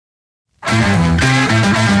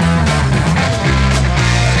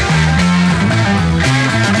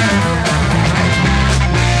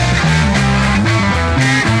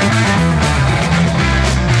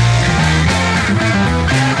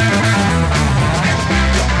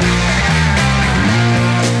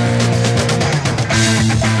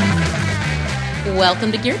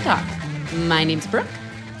Welcome to Gear Talk. My name's Brooke.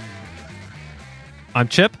 I'm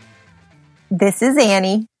Chip. This is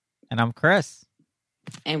Annie. And I'm Chris.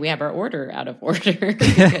 And we have our order out of order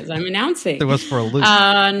because I'm announcing. It was for a loop.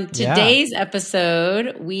 On today's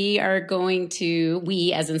episode, we as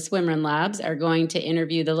in Swimrun Labs, are going to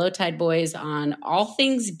interview the Low Tide Boys on all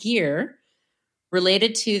things gear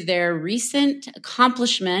related to their recent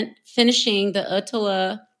accomplishment, finishing the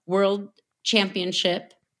Ötala World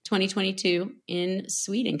Championship 2022 in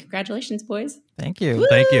Sweden. Congratulations, boys. Thank you. Woo!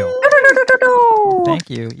 Thank you. Thank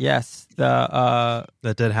you. Yes, That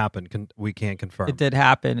did happen. We can confirm. it did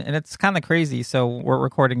happen. And it's kind of crazy. So we're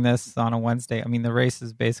recording this on a Wednesday. I mean, the race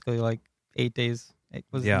is basically like 8 days. It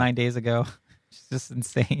was 9 days ago. It's just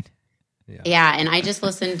insane. Yeah, and I just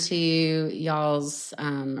listened to y'all's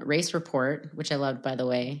race report, which I loved, by the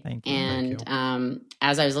way. Thank you. And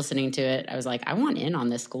as I was listening to it, I was like, I want in on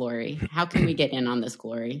this glory. How can we get in on this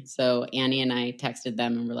glory? So Annie and I texted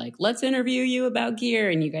them and we're like, let's interview you about gear.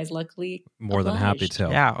 And you guys luckily more than happy to.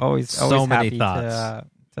 Yeah, always So many happy thoughts.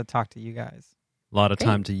 to talk to you guys. A lot of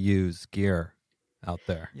time to use gear out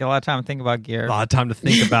there. You have a lot of time to think about gear. A lot of time to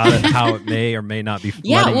think about it, how it may or may not be.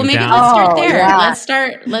 Yeah, well, maybe down. let's start there.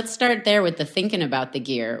 Yeah. Let's start there with the thinking about the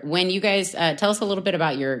gear. When you guys tell us a little bit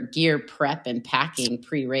about your gear prep and packing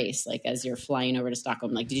pre-race, like as you're flying over to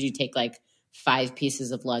Stockholm. Like, did you take like 5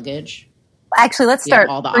 pieces of luggage? Actually, let's You have start.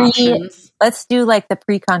 all the options. Let's do like the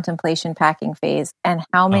pre-contemplation packing phase. And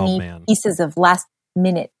how many man. pieces of last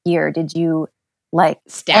minute gear did you like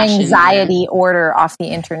Stash in anxiety order off the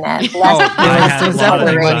internet? Oh, I had a lot of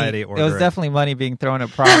definitely anxiety It was ordering. definitely money being thrown at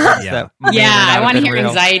problems. Yeah. that may or may Yeah, not I have want to been hear real.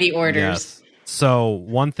 anxiety orders. Yes. So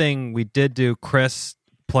one thing we did do, Chris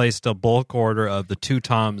placed a bulk order of the 2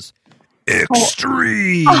 Toms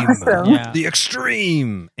Extreme. Awesome. Yeah. The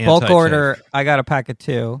Extreme. Bulk anti-chafe. order, I got a pack of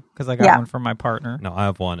 2 because I got Yeah. one for my partner. No, I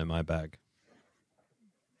have one in my bag.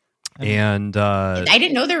 And I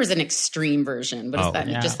didn't know there was an extreme version. What is that?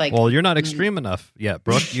 yeah. Just like well, you're not extreme enough yet,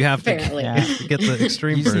 Brooke. You have to Apparently. Yeah. get the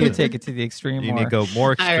extreme You just version. need to take it to the extreme You more. need to go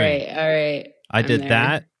more extreme. all right. I I'm did there.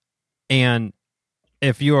 that. And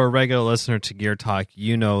if you are a regular listener to Gear Talk,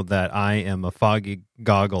 you know that I am a foggy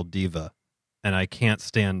goggle diva. And I can't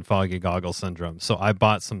stand foggy goggle syndrome. So I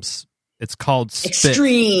bought some, it's called Spit.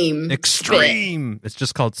 Extreme. Extreme. It's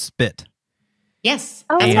just called Spit. Yes,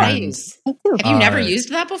 Oh, that's what I and- use. Me too. Have you never Uh, used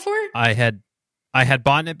that before? I had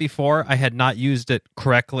bought it before. I had not used it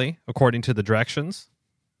correctly according to the directions.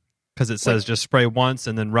 Because it says just spray once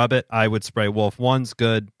and then rub it. I would spray Wolf. 1's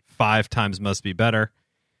good. 5 times must be better.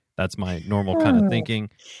 That's my normal kind of thinking.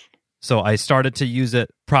 So I started to use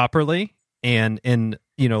it properly. And in,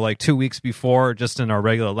 like 2 weeks before, just in our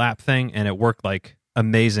regular lap thing, and it worked like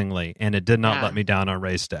amazingly. And it did not Yeah. let me down on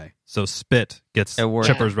race day. So Spit gets It worked.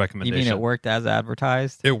 Chipper's You recommendation. mean it worked as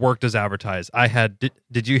advertised? It worked as advertised. I had.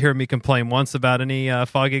 Did you hear me complain once about any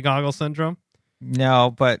foggy goggle syndrome?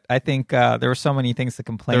 No, but I think there were so many things to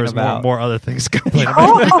complain There was about. more other things to complain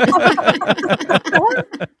about.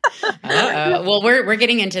 Well, we're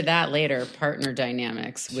getting into that later. Partner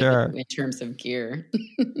dynamics with, Sure. in terms of gear.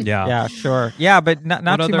 Yeah. Yeah, sure. Yeah, but not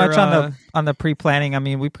What too other, much on the pre-planning. I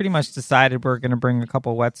mean, we pretty much decided we're going to bring a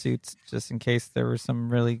couple wetsuits just in case there were some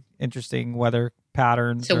really interesting weather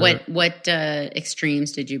patterns. So or- what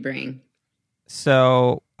extremes did you bring?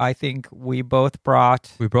 So I think we both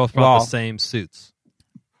brought. We both brought the same suits.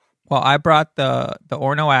 Well, I brought the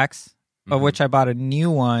Orno X, of Mhm. which I bought a new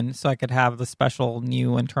one so I could have the special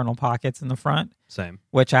new internal pockets in the front. Same.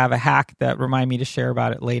 Which I have a hack that remind me to share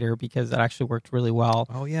about it later because it actually worked really well.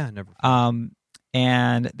 Oh yeah, never.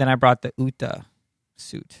 And then I brought the Uta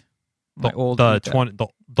suit, my old the Uta.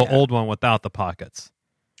 the old one without the pockets.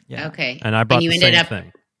 Yeah. Okay. And I brought you the ended same up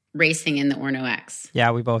thing, racing in the Orno X.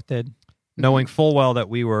 Yeah, we both did. knowing full well that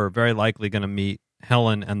we were very likely going to meet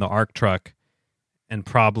Helen and the ARC truck, and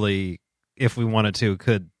probably, if we wanted to,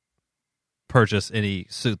 could purchase any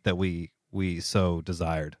suit that we so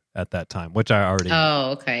desired at that time, which I already,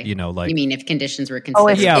 Oh, okay. you mean if conditions were Oh,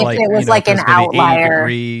 considered? if- it was like if an it's gonna be 80 outlier.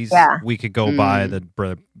 degrees, Yeah. we could go buy the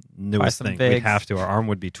newest some thing. figs. We'd have to. Our arm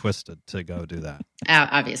would be twisted to go do that.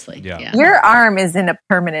 Obviously. Yeah. Your arm is in a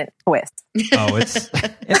permanent twist. Oh, it's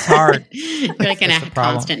hard. You're like in That's a the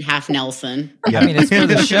problem. constant half Nelson. I mean, it's for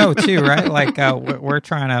the show too, right? Like we're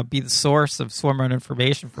trying to be the source of swimrun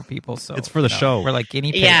information for people. So It's for the show. We're like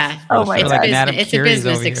guinea pigs. Yeah. Oh my It's, God. a, Like Madame business, it's a Curie's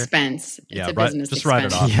business over here. expense. It's yeah, a right. business Just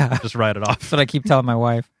expense. write it off. Yeah. Just write it off. That's what I keep telling my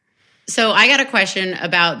wife. So I got a question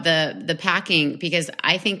about the packing, because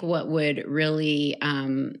I think what would really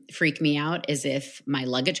freak me out is if my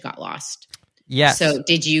luggage got lost. Yes. So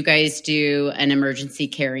did you guys do an emergency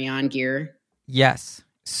carry-on gear? Yes.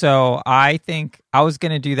 So I think I was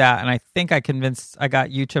going to do that, and I think I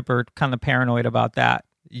got you, Chipper, kind of paranoid about that.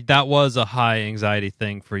 That was a high anxiety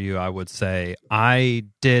thing for you, I would say. I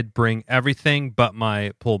did bring everything but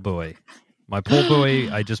my pull buoy. My pull buoy,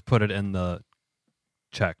 I just put it in the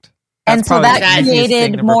checked. And That's so probably that the easiest thing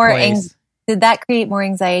created to more. replace. Did that create more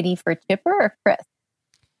anxiety for Chipper or Chris?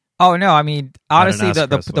 Oh no! I mean, honestly, ask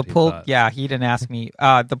Chris the what he pull. thought. Yeah, he didn't ask me.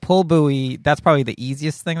 The pull buoy. That's probably the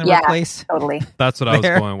easiest thing to Yeah. replace. Totally. That's what I was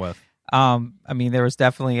There. going with. I mean, there was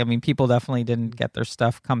definitely. I mean, people definitely didn't get their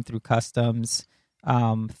stuff come through customs.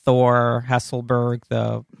 Thor Hesselberg,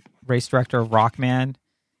 the race director of Rockman,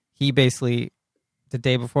 he basically the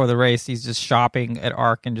day before the race, he's just shopping at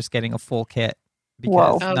ARC and just getting a full kit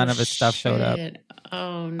because Whoa. none of his stuff showed up.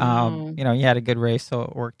 Oh no. You know, he had a good race, so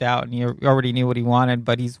it worked out, and he already knew what he wanted,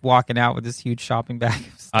 but he's walking out with this huge shopping bag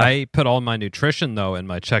of stuff. I put all my nutrition, though, in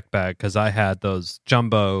my check bag because I had those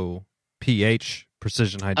jumbo pH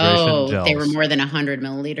precision hydration gels. They were more than 100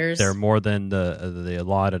 milliliters. They're more than the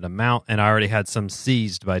allotted amount, and I already had some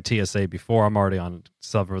seized by TSA before. I'm already on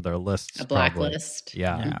some of their lists. a probably. blacklist.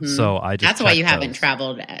 Yeah. Mhm. So I just That's why you checked haven't those.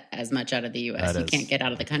 traveled as much out of the U.S. That You is- can't get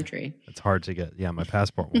out of the country. It's hard to get. Yeah, my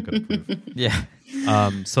passport won't get approved. Yeah.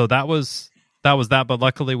 So that was that. But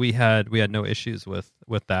luckily we had no issues with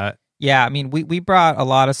that. Yeah, I mean, we brought a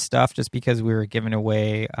lot of stuff just because we were giving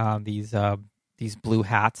away these blue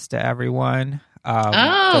hats to everyone.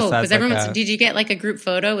 Just as was everyone? like Did you get like a group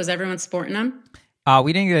photo? Was everyone sporting them?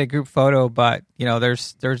 we didn't get a group photo, but you know, there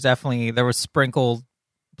was sprinkled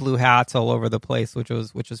blue hats all over the place, which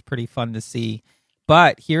was pretty fun to see.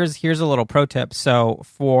 But here's a little pro tip. So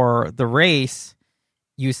for the race,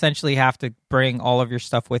 you essentially have to bring all of your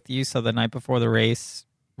stuff with you. So the night before the race,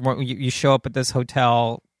 you show up at this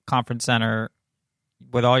hotel conference center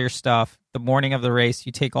with all your stuff. The morning of the race,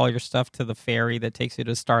 you take all your stuff to the ferry that takes you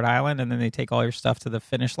to Start Island, and then they take all your stuff to the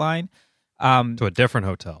finish line. To a different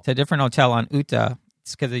hotel. To a different hotel on Uta.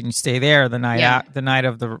 It's because you stay there the night Yeah. the night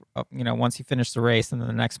of the once you finish the race, and then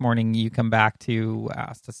the next morning you come back to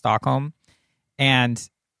Stockholm. And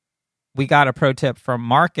we got a pro tip from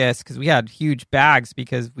Marcus because we had huge bags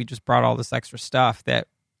because we just brought all this extra stuff that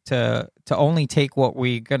to only take what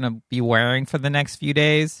we're gonna be wearing for the next few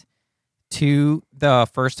days to the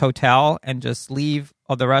first hotel and just leave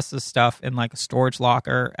all the rest of the stuff in like a storage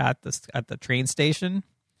locker at the train station.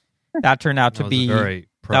 That turned out to be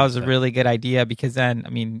that was a really good idea because then, I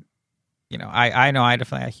mean, you know, I know I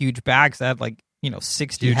definitely had huge bags that had like,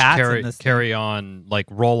 60 huge hats in this carry on, like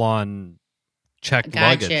roll on checked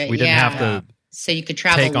Gotcha, luggage. We didn't have to So you could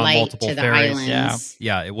travel take on light multiple to the ferries. islands.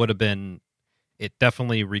 Yeah, it would have been. It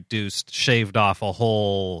definitely shaved off a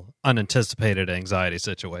whole unanticipated anxiety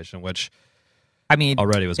situation, which I mean,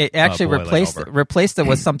 already was. it actually boiling over. replaced it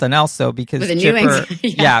with something else though, because With a new Chipper, anxiety.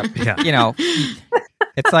 yeah, Yeah.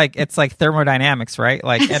 it's like thermodynamics, right?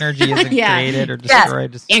 Like energy isn't Yeah. created or Yes.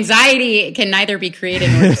 destroyed. Just, Anxiety can neither be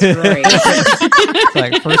created nor destroyed. it's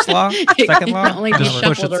like first law, It second can law. only be Just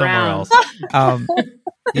push it shuffled somewhere around. else.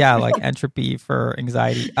 Yeah, like entropy for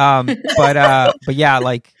anxiety. But yeah,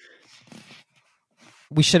 like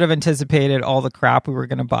we should have anticipated all the crap we were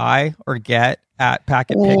going to buy or get at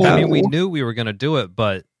Packet Pickup. I mean, we knew we were going to do it,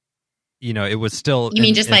 but it was still. You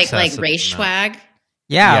mean just like excessive race amount. swag?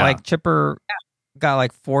 Yeah, Yeah. like Chipper got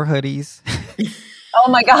like 4 hoodies. Oh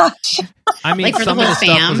my goch. I mean, Like for the some of whole the stuff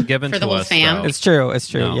was fam? given For the to whole us. fam? though. It's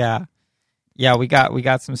true. No. Yeah. We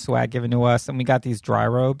got some swag given to us, and we got these dry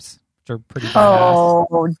robes, which are pretty badass.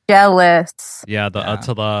 Oh, jealous. Yeah, the Yeah.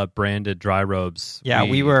 Attila branded dry robes. Yeah,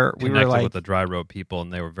 we were connected like- with the dry robe people,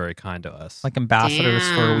 and they were very kind to us. Like ambassadors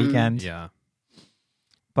for a Damn. weekend. yeah,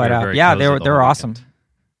 But We were very yeah, cozy they the were whole awesome. weekend.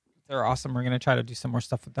 They're awesome. We're gonna try to do some more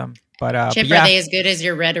stuff with them. But Chip, yeah, are they as good as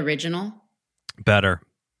your red original? better.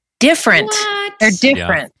 Different. What? They're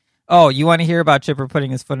different. oh, you want to hear about Chipper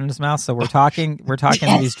putting his foot in his mouth? So we're talking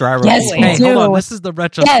Yes. these dry robes. Yes, we we Hey, do. hold on. This is the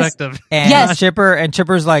retrospective. And Yes.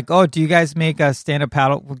 Chipper's like, oh, do you guys make a stand up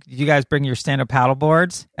paddle? Do you guys bring your stand up paddle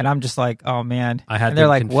boards? And I'm just like, oh man. I had and they're them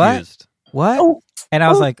like, confused. what? Oh. And I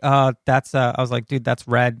was like, I was like, dude, that's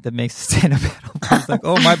red. That makes it stand up. I was like,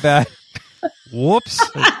 oh, my bad. Whoops.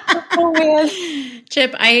 Oh man.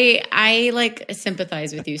 Chip, I like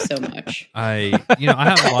sympathize with you so much. I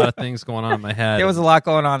have a lot of things going on in my head. There was a lot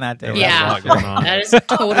going on that day. There was a Yeah, lot going on. that is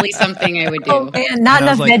totally something I would do. Oh man, not And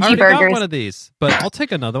I was enough like, I veggie already got burgers. one of these, but I'll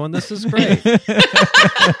take another one. This is great.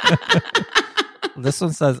 This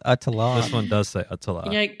one says Atala. This one does say Attila.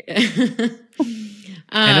 You're like-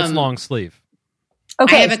 And it's long sleeve.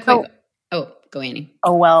 Okay, I have a so, quick. Oh, go Annie.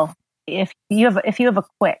 oh well, if you have a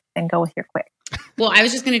quick, then go with your quick. Well, I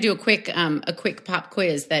was just going to do a quick pop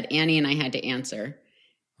quiz that Annie and I had to answer.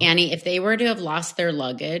 Annie, if they were to have lost their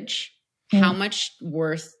luggage, how much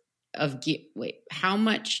worth of gear? Wait, how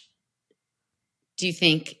much do you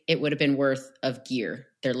think it would have been worth of gear?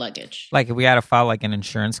 Their luggage? Like if we had to file like an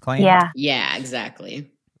insurance claim. Yeah. Yeah, exactly.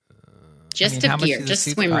 Just how of much gear, does just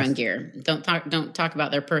the suit swim cost? run gear. Don't talk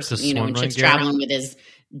about their person. Just swim When run Chip's gear? traveling with his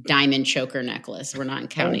diamond choker necklace. We're not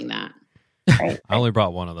counting that. Right. I only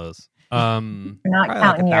brought one of those. We're not Probably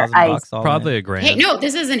counting like your $1,000 ice. all Probably in. a grand. Hey, no,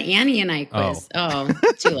 this is an Annie and I quiz. Oh,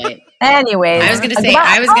 too late. Anyways, I was going to say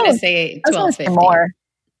I was gonna say $12.50. more.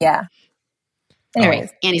 Yeah. Anyways,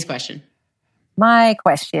 Annie's question. my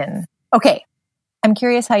question. Okay, I'm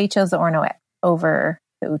curious how you chose the Orno X over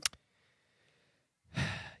the Ut.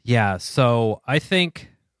 Yeah, so I think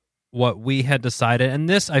what we had decided, and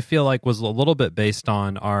this I feel like was a little bit based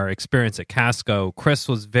on our experience at Casco. Chris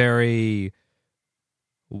was very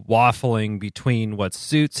waffling between what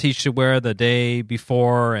suits he should wear the day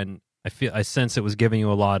before, and I sense it was giving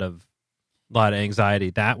you a lot of anxiety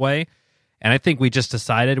that way. And I think we just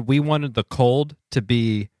decided we wanted the cold to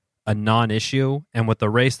be a non-issue, and with the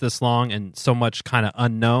race this long and so much kind of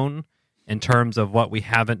unknown in terms of what we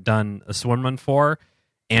haven't done a swim run for,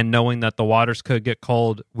 and knowing that the waters could get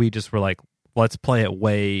cold, we just were like, let's play it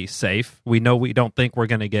way safe. We know we don't think we're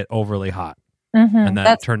going to get overly hot. Mm-hmm. And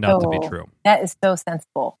that turned out to be true. That is so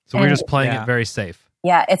sensible. So we're And just playing Yeah. it very safe.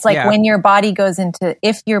 yeah, it's like Yeah. when your body goes into,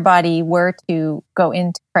 if your body were to go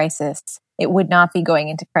into crisis, it would not be going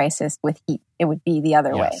into crisis with heat. It would be the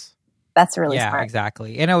other way. Yes. That's really Yeah, smart.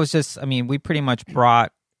 exactly. And it was just, I mean, we pretty much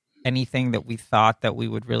brought anything that we thought that we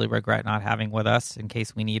would really regret not having with us in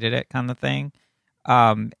case we needed it, kind of thing.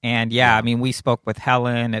 And yeah, I mean, we spoke with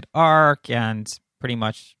Helen at ARC, and pretty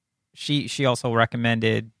much she also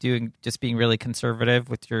recommended being really conservative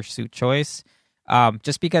with your suit choice.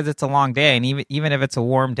 Just because it's a long day, and even if it's a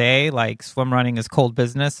warm day, like swim running is cold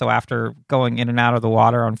business. So after going in and out of the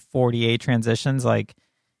water on 48 transitions, like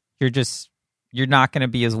you're not going to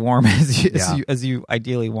be as warm as you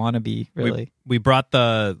ideally want to be. Really, We brought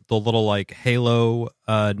the little like halo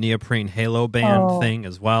neoprene halo band thing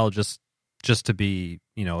as well, just to be,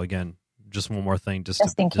 again, just one more thing, just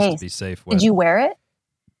in to case. be safe with. Did you wear it?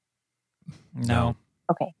 no.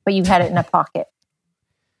 Okay, but you had it in a pocket.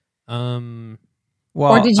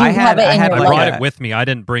 Well, Or did you have it in I your brought luggage? it with me. I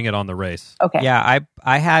didn't bring it on the race. Okay. Yeah,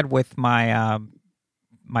 I had with my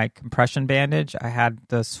my compression bandage. I had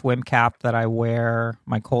the swim cap that I wear,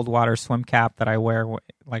 my cold water swim cap that I wear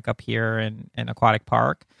like up here in Aquatic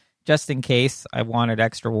Park, just in case I wanted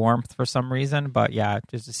extra warmth for some reason. But yeah, it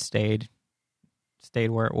just stayed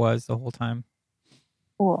where it was the whole time.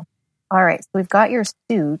 Cool. All right, so we've got your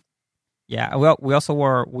suit. Yeah, well, we also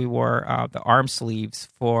wore the arm sleeves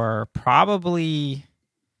for probably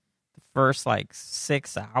the first like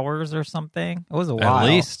 6 hours or something. It was a while. At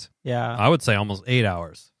least. Yeah. I would say almost 8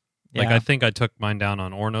 hours. Like, Yeah. I think I took mine down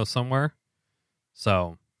on Orno somewhere.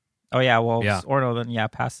 So, Oh yeah, well, Yeah. Orno then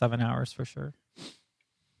past 7 hours for sure.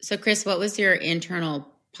 So, Chris, what was your internal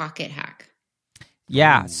pocket hack?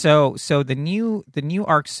 Yeah, so the new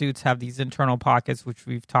ARC suits have these internal pockets, which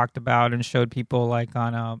we've talked about and showed people like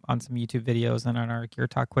on some YouTube videos and on our Gear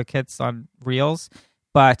Talk Quick Hits on Reels.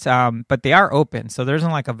 But they are open, so there isn't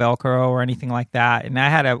like a Velcro or anything like that. And I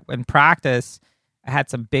had in practice, I had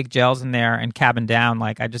some big gels in there, and cabin down,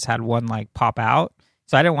 like I just had one like pop out.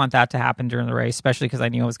 So I didn't want that to happen during the race, especially because I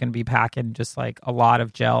knew I was going to be packing just like a lot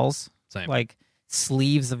of gels, same. like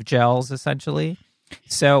sleeves of gels essentially.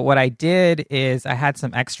 So what I did is I had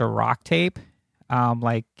some extra rock tape,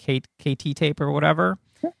 like KT tape or whatever,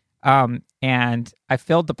 and I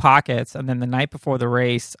filled the pockets. And then the night before the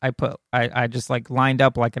race, I just like lined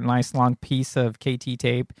up like a nice long piece of KT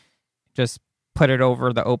tape, just put it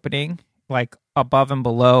over the opening, like above and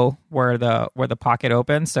below where the pocket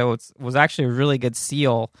opens. So it was actually a really good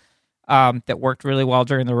seal that worked really well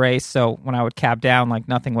during the race. So when I would cab down, like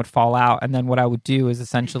nothing would fall out. And then what I would do is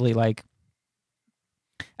essentially like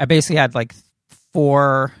I basically had like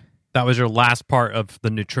four That was your last part of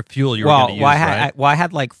the fuel you were going to use, right? I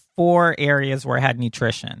had like 4 areas where I had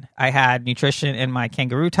nutrition. I had nutrition in my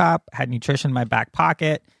kangaroo top, I had nutrition in my back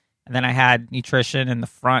pocket, and then I had nutrition in the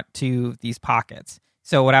front to these pockets.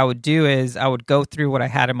 So what I would do is I would go through what I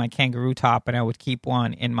had in my kangaroo top, and I would keep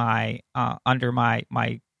one in my under my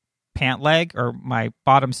pant leg or my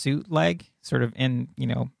bottom suit leg, sort of in,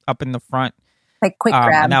 up in the front. Like quick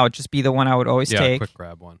grab. And that would just be the one I would always take. Quick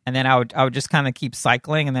grab one. And then I would just kind of keep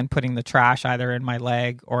cycling and then putting the trash either in my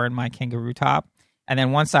leg or in my kangaroo top. And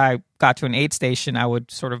then once I got to an aid station, I would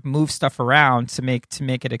sort of move stuff around to make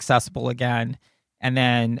it accessible again. And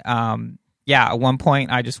then, at one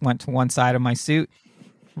point I just went to one side of my suit,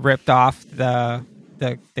 ripped off the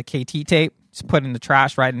KT tape, just put in the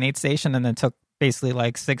trash right in aid station, and then took basically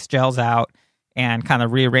like 6 gels out and kind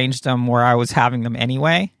of rearranged them where I was having them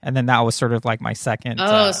anyway. And then that was sort of like my second.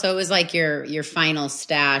 So it was like your final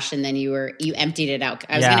stash, and then you emptied it out.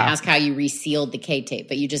 I was going to ask how you resealed the K tape,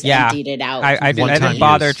 but you just emptied it out. I didn't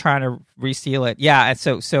bother trying to reseal it. Yeah. And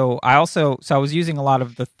so I was using a lot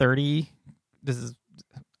of the 30.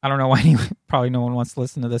 I don't know why probably no one wants to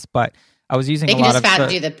listen to this, but I was using a lot of... They can just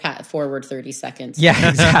do the forward 30 seconds. Yeah,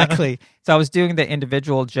 exactly. So I was doing the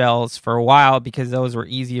individual gels for a while because those were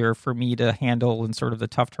easier for me to handle in sort of the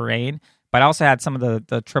tough terrain. But I also had some of the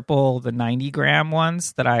 90-gram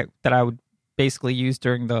ones that I would basically use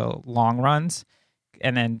during the long runs.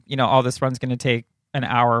 And then, all this run's going to take an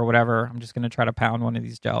hour or whatever. I'm just going to try to pound one of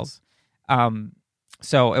these gels.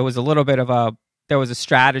 So it was a little bit of there was a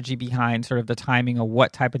strategy behind sort of the timing of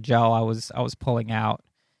what type of gel I was pulling out.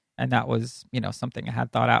 And that was, something I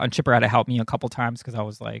had thought out. And Chipper had to help me a couple times because I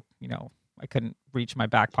was like, I couldn't reach my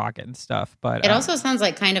back pocket and stuff. But it also sounds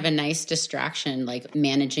like kind of a nice distraction, like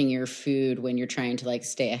managing your food when you're trying to like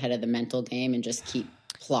stay ahead of the mental game and just keep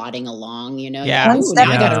plodding along. Yeah.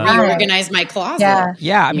 Now I got to reorganize my closet.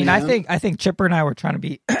 Yeah. I mean, I think Chipper and I were trying to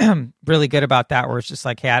be really good about that. Where it's just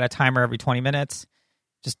like, hey, I had a timer every 20 minutes,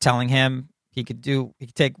 just telling him he could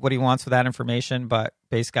take what he wants with that information, but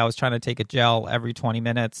basically I was trying to take a gel every 20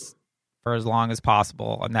 minutes for as long as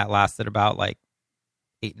possible, and that lasted about like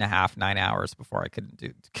 8.5, 9 hours before I couldn't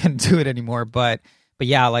do it anymore. But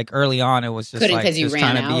yeah, like early on, it was just because you ran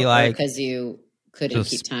trying out, to be like because you couldn't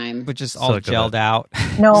keep time, but just all gelled out.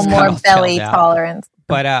 No more belly tolerance.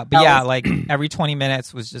 But yeah, like every 20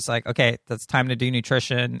 minutes was just like, okay, that's time to do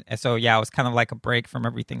nutrition. And so yeah, it was kind of like a break from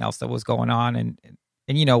everything else that was going on. And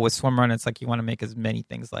with swim run, it's like you want to make as many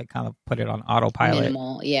things like kind of put it on autopilot.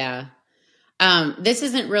 Minimal, yeah. This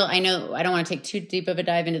isn't real. I know I don't want to take too deep of a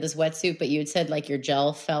dive into this wetsuit, but you had said like your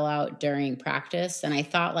gel fell out during practice. And I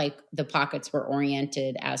thought like the pockets were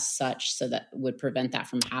oriented as such so that would prevent that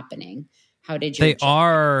from happening. How did you?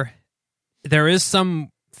 There is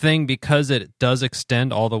some thing because it does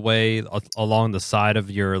extend all the way along the side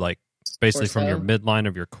of your like basically from your midline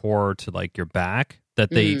of your core to like your back. That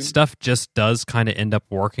the stuff just does kind of end up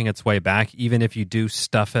working its way back, even if you do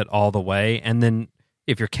stuff it all the way. And then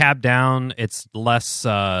if you're cabbed down, it's less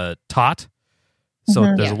taut.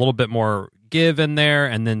 So there's a little bit more give in there.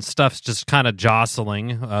 And then stuff's just kind of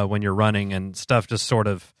jostling when you're running, and stuff just sort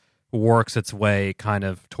of works its way kind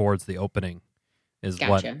of towards the opening is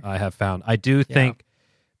what I have found. I do think,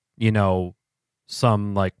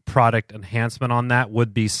 some like product enhancement on that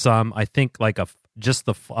would be I think like a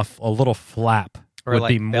little flap. Or would like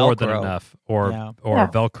be more Velcro. Than enough, or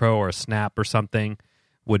Velcro or a snap or something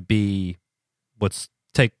would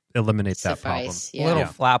eliminate that problem. Yeah. A little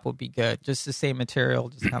flap would be good. Just the same material,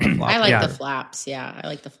 just kind of flap. I like the flaps. Yeah, I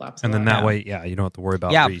like the flaps. And then that way, you don't have to worry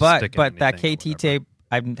about. Yeah, but that KT tape,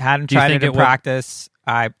 I hadn't tried it in practice.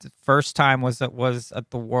 The first time was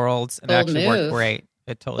at the Worlds, and it actually worked great.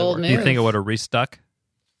 It totally worked. Do you think it would have restuck?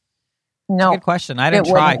 No. Good question. I didn't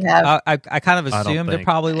try. I kind of assumed it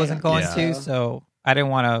probably wasn't going to, so I didn't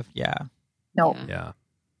want to. No. Yeah.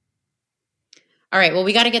 All right. Well,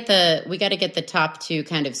 we got to get the top 2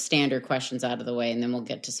 kind of standard questions out of the way, and then we'll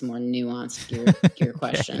get to some more nuanced gear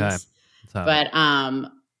questions. Okay.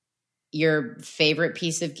 But your favorite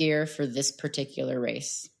piece of gear for this particular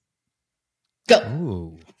race? Go.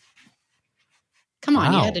 Ooh. Come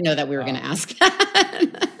on, you had to know that we were going to ask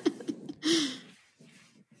that.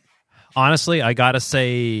 Honestly, I gotta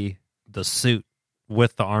say the suit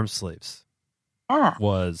with the arm sleeves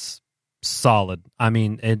was solid. I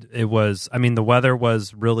mean, it was. I mean, the weather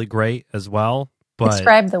was really great as well. But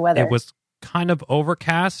describe the weather. It was kind of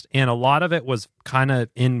overcast, and a lot of it was kind of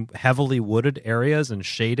in heavily wooded areas and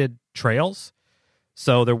shaded trails.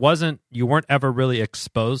 So you weren't ever really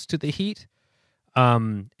exposed to the heat.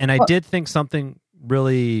 And I did think something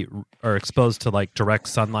really, or exposed to like direct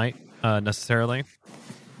sunlight necessarily.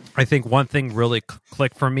 I think one thing really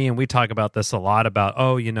clicked for me, and we talk about this a lot about,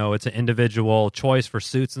 it's an individual choice for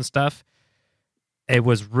suits and stuff. It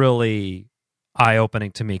was really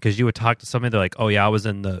eye-opening to me because you would talk to somebody, they're like, oh yeah, I was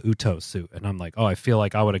in the Uto suit. And I'm like, oh, I feel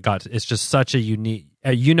like I would have it's just such a unique,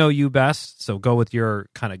 you best, so go with your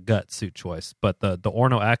kind of gut suit choice. But the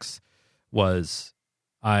Orno X was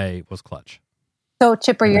clutch. So,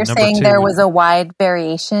 Chipper, you're saying there was a wide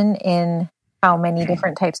variation in how many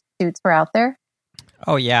different types of suits were out there?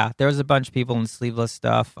 Oh, yeah. There was a bunch of people in sleeveless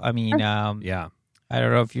stuff. I mean, yeah. I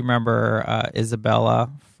don't know if you remember Isabella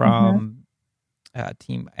from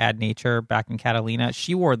Team Ad Nature back in Catalina.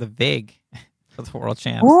 She wore the VIG for the World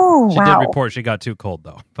Champs. Ooh, she did report she got too cold,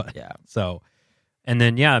 though. But yeah. So, and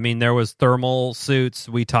then, I mean, there was thermal suits.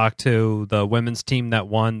 We talked to the women's team that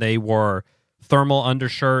won. They wore thermal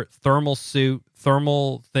undershirt, thermal suit,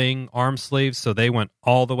 thermal thing, arm sleeves. So they went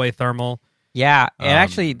all the way thermal. Yeah, and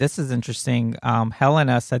actually, this is interesting.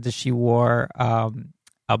 Helena said that she wore a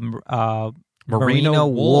merino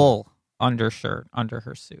wool undershirt under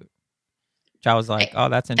her suit. Which I was like, oh,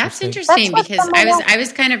 that's interesting. That's interesting because I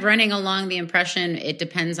was kind of running along the impression it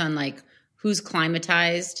depends on like who's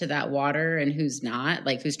climatized to that water and who's not,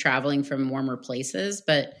 like who's traveling from warmer places.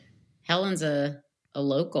 But Helen's a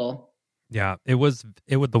local. Yeah,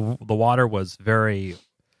 the water was very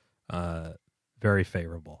very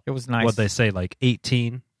favorable. It was nice. What they say, like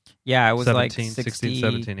 18? Yeah, it was 17, like 16,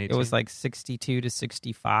 17, 18. It was like 62 to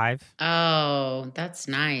 65. Oh, that's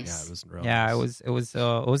nice. Yeah, it was real. Yeah, nice. it was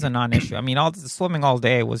a non-issue. I mean, all the swimming all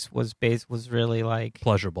day was really like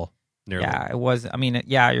pleasurable. Nearly. Yeah, it was. I mean,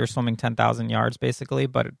 yeah, you're swimming 10,000 yards basically,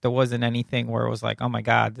 but there wasn't anything where it was like, oh my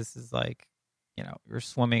god, this is like, you're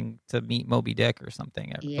swimming to meet Moby Dick or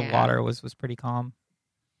something. Yeah. The water was pretty calm.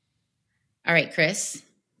 All right, Chris.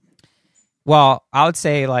 Well, I would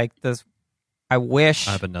say like this. I wish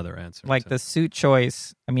I have another answer. Like the suit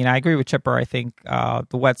choice. I mean, I agree with Chipper. I think the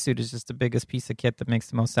wetsuit is just the biggest piece of kit that makes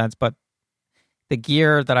the most sense. But the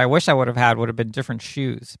gear that I wish I would have had would have been different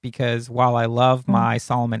shoes because while I love my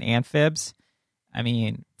Salomon Amphibs, I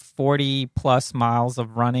mean, 40 plus miles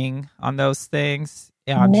of running on those things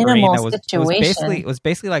on terrain it was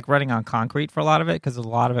basically like running on concrete for a lot of it because a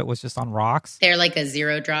lot of it was just on rocks. They're like a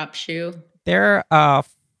 0 drop shoe. They're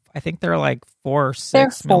I think they're like 4 or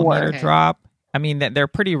 6 millimeter drop. I mean, they're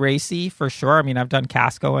pretty racy for sure. I mean, I've done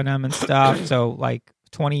Casco in them and stuff. So like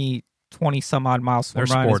 20 some odd mile swim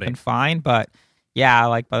run has been fine. But yeah,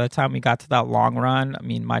 like by the time we got to that long run, I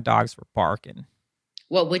mean, my dogs were barking.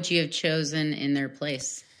 What would you have chosen in their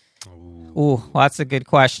place? Ooh, well, that's a good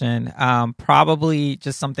question. Probably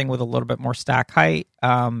just something with a little bit more stack height.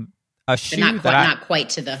 A shoe not quite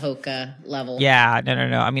to the Hoka level. Yeah, no.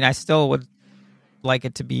 I mean, I still would like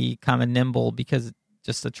it to be kind of nimble because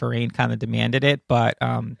just the terrain kind of demanded it. But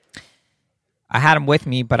I had them with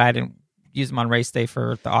me, but I didn't use them on race day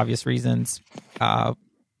for the obvious reasons,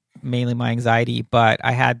 mainly my anxiety. But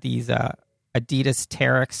I had these Adidas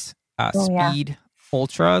Terex Speed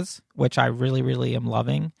Ultras, which I really, really am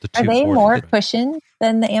loving. Are they more cushioned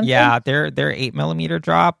than the Amphib? Yeah, they're 8 millimeter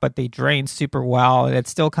drop, but they drain super well. And it's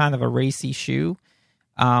still kind of a racy shoe.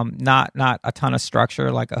 Not a ton of structure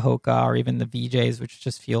like a Hoka or even the VJs, which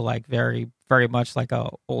just feel like very, very much like a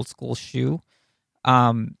old school shoe.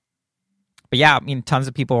 But yeah, I mean, tons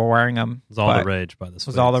of people were wearing them. It was all the rage by this. It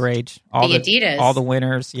was all the rage. All the Adidas, all the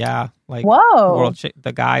winners. Yeah, like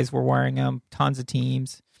the guys were wearing them. Tons of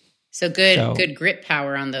teams. So good grip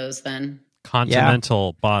power on those then.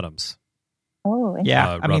 Continental bottoms. Oh,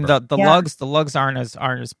 yeah. I mean the lugs aren't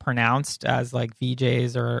as pronounced as like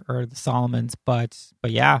VJs or the Salomons, but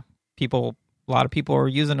yeah, a lot of people were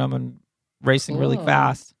using them and racing really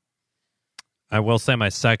fast. I will say my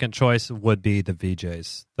second choice would be the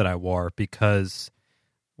VJs that I wore because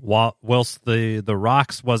whilst the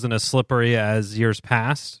rocks wasn't as slippery as years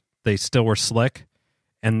past, they still were slick.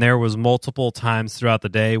 And there was multiple times throughout the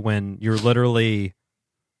day when you're literally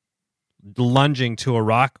lunging to a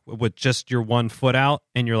rock with just your one foot out,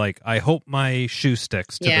 and you're like, I hope my shoe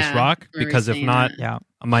sticks to this rock, because if not,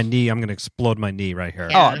 my knee, I'm going to explode my knee right here.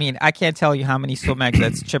 Yeah. Oh, I mean, I can't tell you how many swim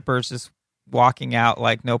exits Chipper's just walking out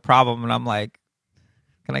like no problem, and I'm like,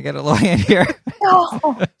 can I get a look in here?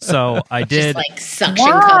 So I did just like suction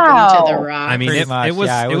cup into the rock. I mean, it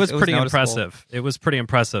was pretty impressive. It was pretty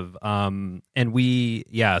impressive. And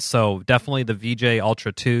so definitely the VJ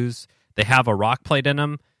Ultra 2s, they have a rock plate in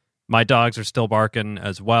them. My dogs are still barking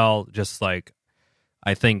as well. Just like,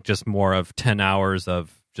 I think just more of 10 hours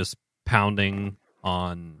of just pounding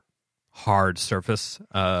on hard surface.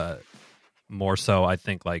 More so, I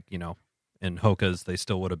think like, in Hokas, they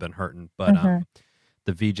still would have been hurting. But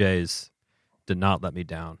the VJs did not let me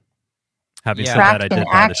down. Having Yeah. said that, I did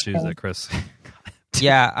Traction buy the shoes action. that Chris.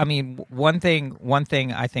 Yeah, I mean, one thing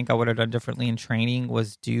I think I would have done differently in training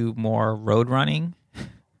was do more road running.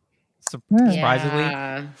 Surprisingly,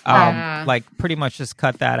 Yeah. like pretty much just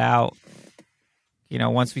cut that out. You know,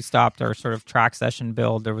 once we stopped our sort of track session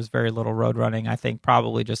build, there was very little road running. I think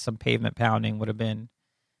probably just some pavement pounding would have been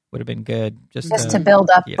good. Just to build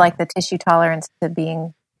up you like know. the tissue tolerance to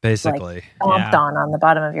being Basically, stomped Yeah. on the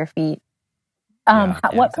bottom of your feet. Yeah,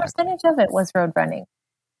 What exactly. percentage of it was road running,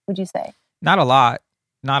 would you say? Not a lot.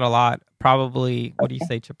 Probably, what do you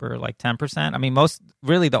say, Chipper? Like 10%? I mean,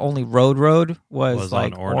 the only road was on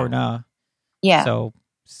like Orna. Orna. Yeah. So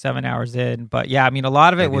 7 hours in. But yeah, I mean, a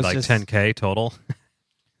lot of it maybe was like just 10K total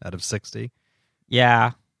out of 60.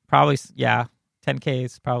 Yeah, probably. Yeah, 10K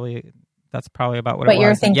is probably. That's probably about what But it you're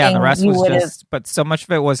was. And yeah, the thinking rest you was would've- just. But so much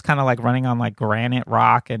of it was kind of like running on like granite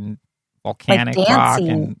rock and volcanic like rock dancey,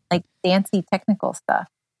 and like dancey technical stuff.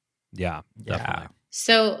 Yeah, definitely.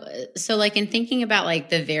 So like in thinking about like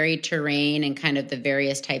the varied terrain and kind of the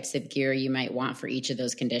various types of gear you might want for each of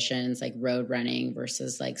those conditions, like road running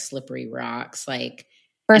versus like slippery rocks, like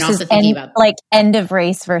and Versus also thinking about like end of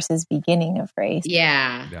race versus beginning of race.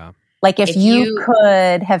 yeah. Yeah. Like if If you you-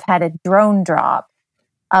 could have had a drone drop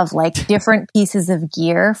of like different pieces of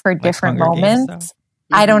gear for different Hunger Games moments. stuff?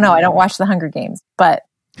 I don't know. I don't watch the Hunger Games, but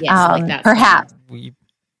Yes, like that. perhaps We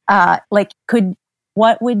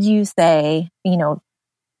what would you say, 2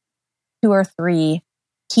 or 3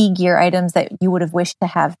 key gear items that you would have wished to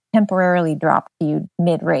have temporarily dropped to you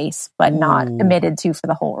mid race, but not Ooh. committed to for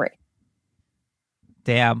the whole race?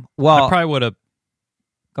 damn. I Well, probably would have.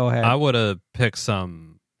 go ahead. I would have picked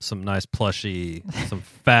some nice plushy, some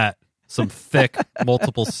thick,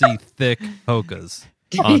 multiple C thick Hokas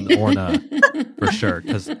on the Orna for sure.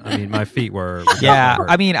 Because I mean, my feet were yeah, hurt.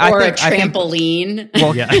 I mean, or I a think. trampoline.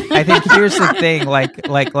 Well, Yeah. I think here's the thing, like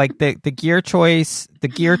the gear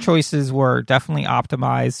choices were definitely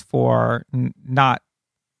optimized for not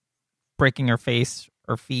breaking your face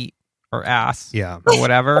or feet or ass yeah, or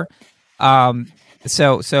whatever.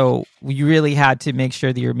 So you really had to make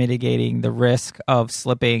sure that you're mitigating the risk of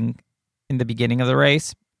slipping in the beginning of the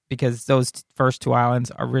race, because those first 2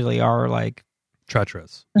 islands are like,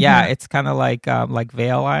 treacherous. yeah, it's kind of like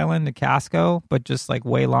Vale Island and Casco, but just like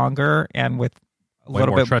way longer and with a Way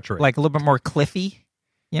little more bit treachery. like a little bit more cliffy,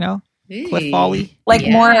 cliff volley. Like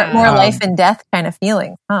Yeah. more life and death kind of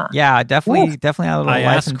feeling, huh? Yeah, definitely had a little I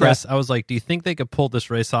life asked and Chris. death. I was like, "Do you think they could pull this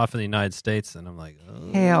race off in the United States?" And I'm like,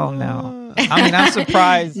 Hell no. I mean, I'm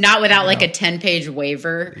surprised. Not without like a 10-page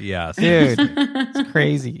waiver. Yeah, Dude, it's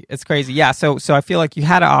crazy. It's crazy. Yeah, so I feel like you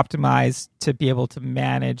had to optimize to be able to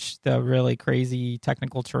manage the really crazy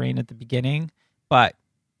technical terrain at the beginning, but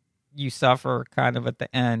you suffer kind of at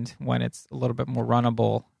the end when it's a little bit more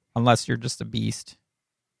runnable, unless you're just a beast.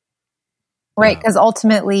 Right, because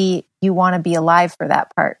ultimately you want to be alive for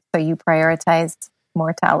that part, so you prioritize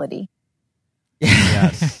mortality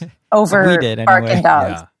Yes. over We did, bark anyway. and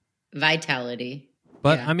dogs. Yeah. Vitality.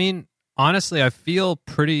 But Yeah. I mean, honestly, I feel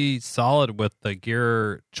pretty solid with the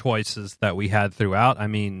gear choices that we had throughout. I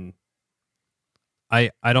mean, I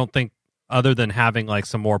don't think, other than having like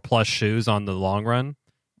some more plush shoes on the long run,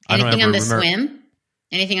 Anything I on don't the ever remember swim?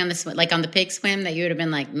 Anything on the swim? Like on the pig swim that you would have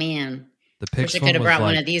been like, man, the pig wish I swim could have was brought like,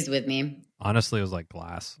 one of these with me. honestly, it was like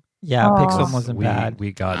glass. Yeah, Oh. Pig Swim wasn't we, bad.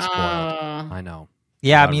 We got spoiled. Oh. I know.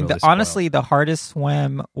 Yeah, I got mean, really honestly, the hardest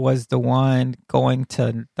swim was the one going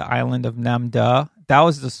to the island of Namda. That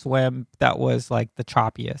was the swim that was like the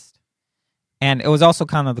choppiest. And it was also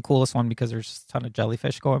kind of the coolest one because there's just a ton of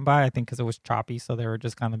jellyfish going by, I think, because it was choppy. So they were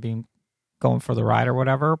just kind of going for the ride or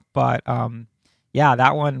whatever. But yeah,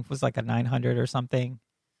 that one was like a 900 or something,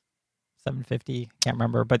 750. Can't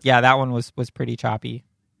remember. But yeah, that one was pretty choppy.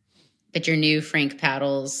 But your new Frank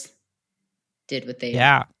paddles did what they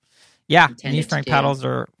Yeah. intended New to Frank do. paddles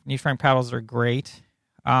are great.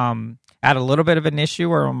 I had a little bit of an issue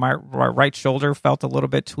where my right shoulder felt a little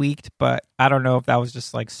bit tweaked, but I don't know if that was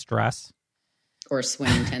just like stress. or swim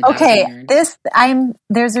 10,000 Okay, yards.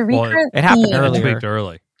 there's a recurrent it happened theme. earlier. Tweaked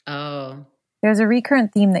early. Oh. There's a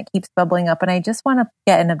recurrent theme that keeps bubbling up, and I just want to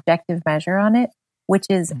get an objective measure on it, which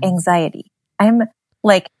is Mhm. anxiety. I'm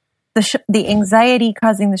like the anxiety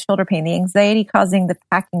causing the shoulder pain, the anxiety causing the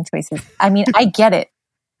packing choices. I mean, I get it.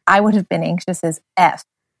 I would have been anxious as F.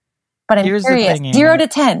 But I'm Here's the curious. thing, 0 Amy. to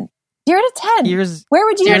 10. 0 to 10. Here's Where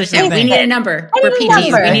would you Zero to Here's the 10. place We thing. need it? a number. I We're need a PTs.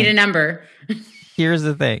 number. We need a number.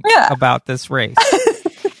 the thing Yeah. about this race.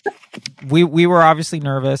 we were obviously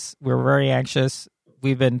nervous. We were very anxious.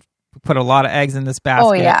 We put a lot of eggs in this basket.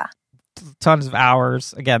 Oh, yeah. Tons of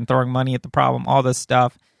hours. Again, throwing money at the problem. All this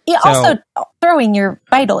stuff. Yeah, also throwing your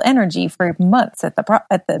vital energy for months at the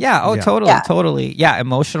totally. Yeah,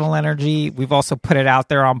 emotional energy. We've also put it out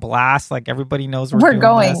there on blast. Like everybody knows we're doing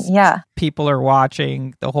going. This. Yeah, people are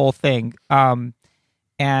watching the whole thing. And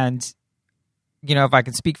you know, if I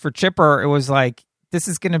can speak for Chipper, it was like this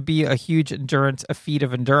is going to be a huge a feat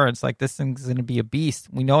of endurance. Like this thing's going to be a beast.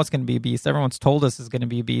 We know it's going to be a beast. Everyone's told us it's going to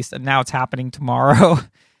be a beast, and now it's happening tomorrow.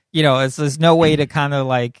 You know, there's no way to kind of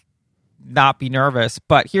like not be nervous.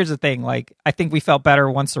 But here's the thing, like I think we felt better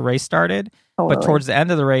once the race started. Totally. But towards the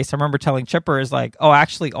end of the race, I remember telling Chipper is like, oh,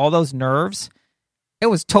 actually all those nerves, it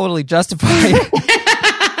was totally justified.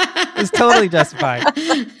 It was totally justified.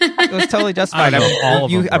 It was totally justified.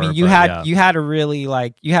 You had to really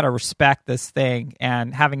like, you had to respect this thing,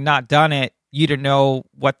 and having not done it, you didn't know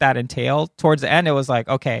what that entailed. Towards the end, it was like,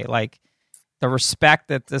 okay, like the respect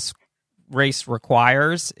that this race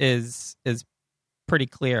requires is pretty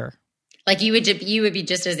clear. Like you would be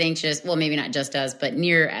just as anxious. Well, maybe not just as, but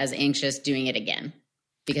near as anxious doing it again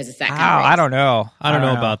because it's that kind of race. I don't know. I don't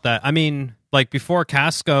know about that. I mean, like before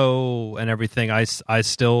Casco and everything, I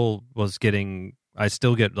still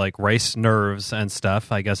get like race nerves and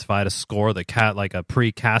stuff. I guess if I had to score like a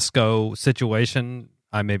pre-Casco situation,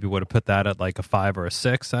 I maybe would have put that at like a 5 or a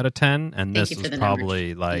 6 out of 10. And this is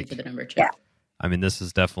probably like, for the number, yeah. I mean, this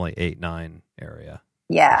is definitely 8-9 area.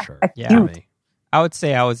 Yeah. For sure. Yeah. I would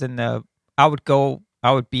say I would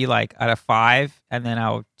be like at a 5, and then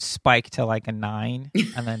I would spike to like a 9,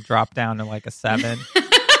 and then drop down to like a 7.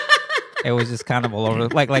 It was just kind of all over.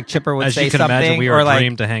 Like Chipper would say something, imagine, we were or a like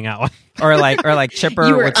dream to hang out with. or like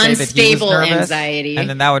Chipper would say that he was nervous, anxiety, and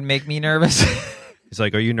then that would make me nervous. He's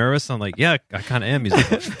like, "Are you nervous?" I'm like, "Yeah, I kind of am." He's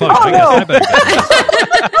like, "Fuck, I better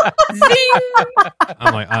Zing!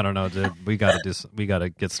 I'm like, "I don't know, dude. We got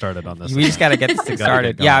to get started on this. We just got to get this thing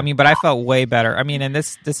started." Yeah, I mean, but I felt way better. I mean, and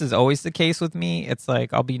this is always the case with me. It's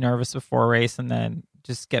like I'll be nervous before a race, and then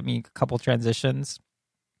just get me a couple transitions.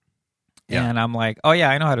 Yeah. And I'm like, oh yeah,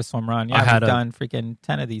 I know how to swim run. Yeah, I've done freaking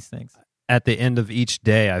 10 of these things. At the end of each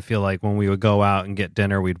day, I feel like when we would go out and get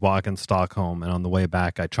dinner, we'd walk in Stockholm, and on the way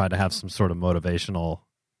back, I tried to have some sort of motivational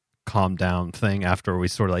calm down thing after we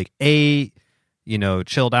sort of like ate,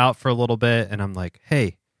 chilled out for a little bit, and I'm like,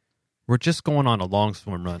 hey, we're just going on a long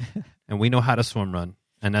swim run, and we know how to swim run,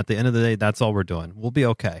 and at the end of the day, that's all we're doing. We'll be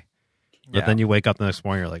okay. But then you wake up the next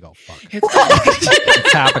morning, you're like, oh, fuck. It's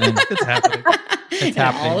happening. It's happening. It's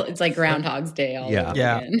happening. It's like Groundhog's Day all over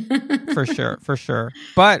again. For sure.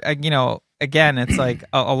 But, again, it's like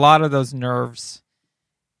a lot of those nerves,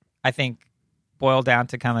 I think, boil down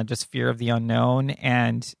to kind of just fear of the unknown.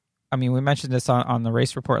 And, I mean, we mentioned this on the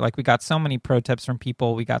race report. Like, we got so many pro tips from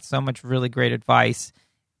people. We got so much really great advice.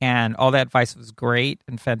 And all that advice was great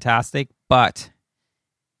and fantastic. But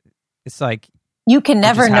it's like, you can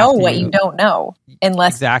never know what you don't know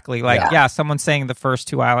unless exactly someone's saying the first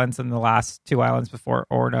 2 islands and the last 2 islands before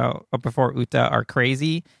Uta are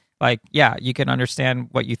crazy. Like, yeah, you can understand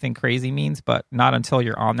what you think crazy means, but not until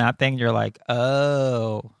you're on that thing. You're like,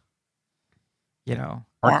 oh,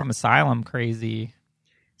 Arkham Asylum crazy.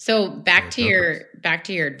 So back to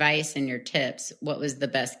your advice and your tips. What was the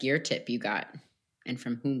best gear tip you got, and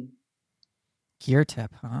from whom? Gear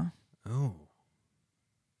tip, huh? Oh.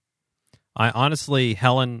 I honestly,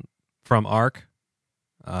 Helen from ARC,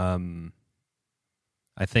 I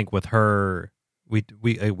think with her, we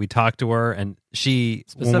talked to her, and she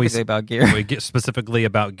about gear. We get specifically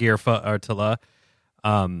about gear for Artilla,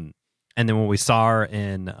 and then when we saw her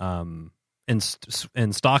in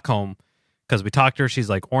Stockholm, because we talked to her, she's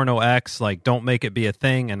like, Orno X, like, don't make it be a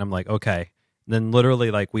thing, and I'm like, okay. And then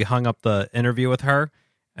literally, like, we hung up the interview with her.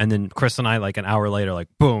 And then Chris and I, like an hour later, like,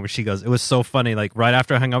 boom, she goes, it was so funny. Like, right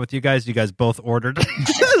after I hung out with you guys both ordered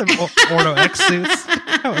Orno X suits.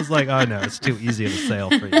 I was like, oh no, it's too easy of a sale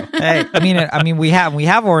for you. Hey, I mean, we have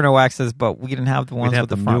Orno X's, but we didn't have the ones with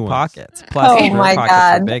the front pockets. Plus, oh my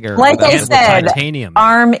God. Bigger, like I said, titanium.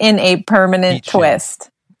 Arm in a permanent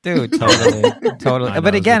twist. Dude, totally.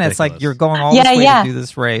 But again, it's like you're going all this way to do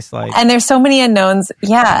this race. Like, and there's so many unknowns.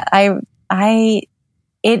 Yeah,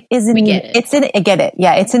 it's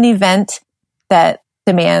an event that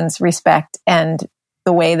demands respect, and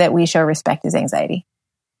the way that we show respect is anxiety.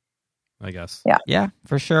 I guess. Yeah,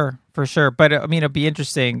 for sure. But I mean, it'd be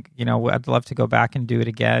interesting. I'd love to go back and do it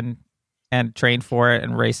again and train for it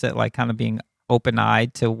and race it, like kind of being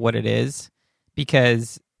open-eyed to what it is.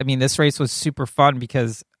 Because I mean, this race was super fun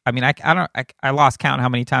because I mean, I lost count how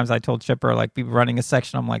many times I told Chipper, like, be running a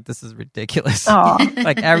section. I'm like, this is ridiculous.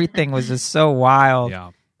 Like, everything was just so wild. Yeah.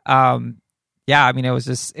 I mean, it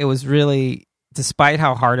was really, despite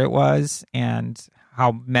how hard it was and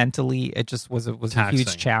how mentally it just was a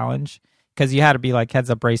huge challenge. because you had to be like heads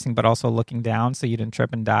up racing, but also looking down so you didn't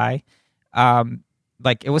trip and die.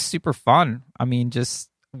 Like it was super fun. I mean, just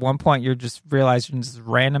one point you're just realizing this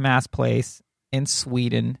random ass place in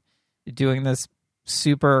Sweden, you're doing this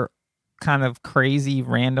super kind of crazy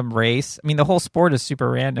random race. I mean, the whole sport is super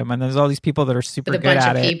random, and there's all these people that are super good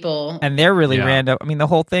at it, people. and they're really random. I mean, the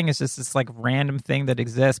whole thing is just this like random thing that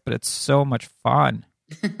exists, but it's so much fun.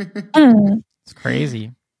 It's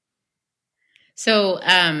crazy. So,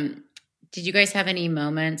 did you guys have any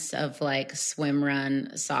moments of like swim,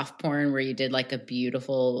 run, soft porn where you did like a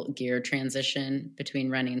beautiful gear transition between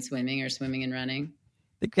running and swimming, or swimming and running?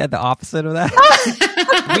 I think we had the opposite of that.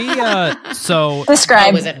 So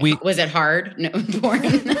Describe. Was it hard? No, porn.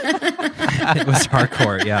 It was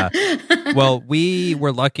hardcore. Yeah. Well, we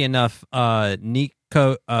were lucky enough.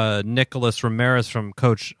 Nicholas Ramirez from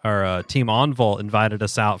Coach our Team Envol invited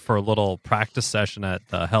us out for a little practice session at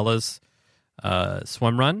the Hellas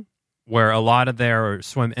swim run, where a lot of their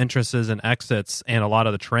swim entrances and exits and a lot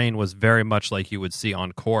of the terrain was very much like you would see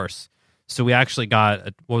on course. So we actually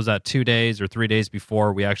got, 2 days or 3 days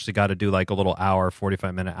before, we actually got to do like a little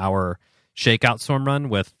 45-minute hour shakeout swim run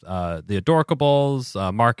with the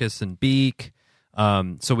Adorkables, Marcus and Beak.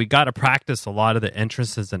 So we got to practice a lot of the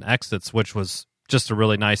entrances and exits, which was just a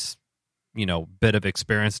really nice, bit of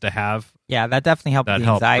experience to have. Yeah, that definitely helped That the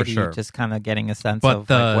helped for anxiety, sure. just kind of getting a sense But of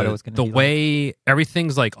like, what it was going to be. the way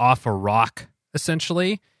everything's like off a rock,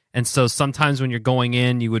 essentially. And so sometimes when you're going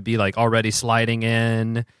in, you would be like already sliding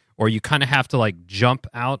in, or you kind of have to like jump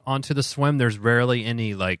out onto the swim. There's rarely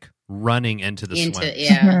any like running into the swim.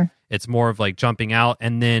 Yeah. It's more of like jumping out.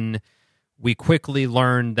 And then we quickly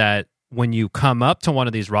learned that when you come up to one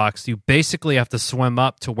of these rocks, you basically have to swim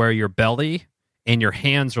up to where your belly and your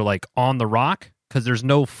hands are like on the rock, because there's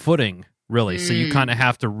no footing really. So you kind of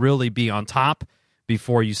have to really be on top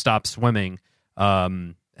before you stop swimming.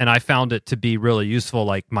 And I found it to be really useful.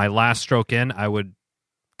 Like my last stroke in, I would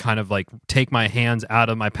kind of like take my hands out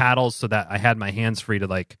of my paddles so that I had my hands free to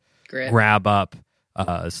like grab up.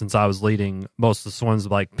 Since I was leading most of the swims,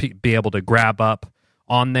 like be able to grab up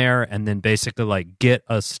on there and then basically like get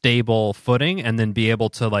a stable footing, and then be able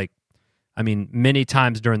to like, I mean, many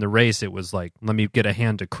times during the race, it was like, let me get a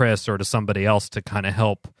hand to Chris or to somebody else to kind of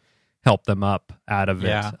help them up out of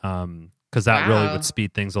it. Because that really would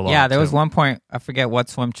speed things along. Yeah, there was too. one point, I forget what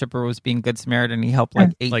swim chipper was being Good Samaritan, and he helped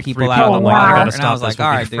like 8 Like people 3 out people. of the Wow. water. Gotta And I was stop like, this all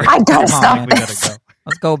right, with dude, you. I gotta come on, stop man. We gotta go.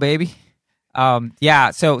 Let's go, baby.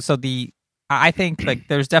 So I think like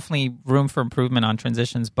there's definitely room for improvement on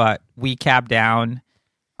transitions, but we cabbed down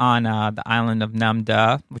on the island of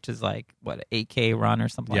Namda, which is like what, an 8K run or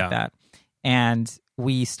something like that. And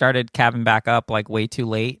we started cabbing back up like way too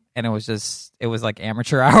late, and it was like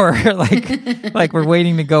amateur hour. like we're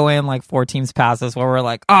waiting to go in, like 4 teams past us, where we're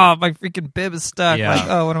like, oh, my freaking bib is stuck. Yeah. Like,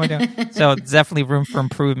 oh, what am I doing? So it's definitely room for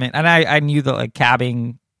improvement. And I knew that like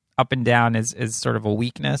cabbing up and down is sort of a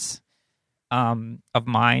weakness of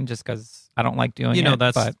mine, just because I don't like doing it.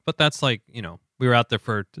 But that's like, we were out there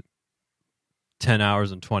for 10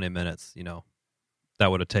 hours and 20 minutes, that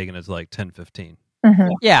would have taken us like 10, 15.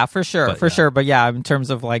 Mhm. Yeah, for sure, But, yeah. But yeah, in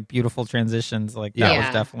terms of like beautiful transitions, like that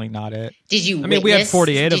was definitely not it. Did you? I mean, we had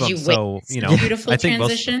 48 of did them, you so, witness beautiful I think most-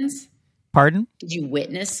 transitions. Pardon? Did you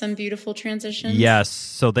witness some beautiful transitions? Yes.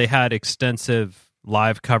 So they had extensive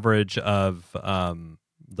live coverage of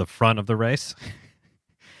the front of the race.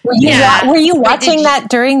 Were you, Yeah. were you But watching did that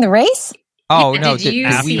during the race? Oh Yeah, no! Did you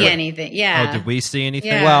after- see anything? Yeah. Oh, did we see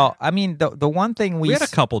anything? Yeah. Well, I mean, the one thing We had a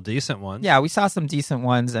couple decent ones. yeah, we saw some decent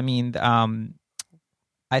ones. I mean,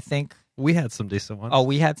 I think. We had some decent ones. Oh,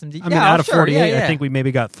 we had some. I mean, out of 48, I think we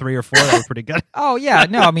maybe got 3 or 4 that were pretty good. Oh yeah,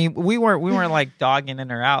 no, I mean we weren't like dogging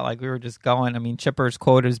in or out, like we were just going. I mean, Chipper's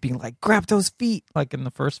quote is being like, "Grab those feet," like in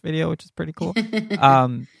the first video, which is pretty cool.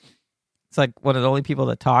 It's like one of the only people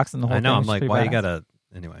that talks in the whole. I know. thing, I'm which is like, pretty why you badass. gotta?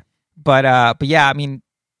 Anyway. But yeah, I mean,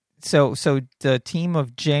 so the team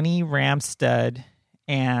of Jenny Ramstead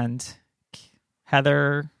and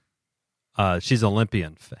Heather She's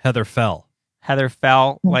Olympian. Heather Fell.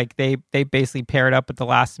 Fell, like they basically paired up at the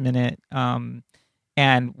last minute, and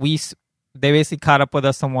they basically caught up with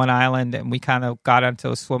us on one island, and we kind of got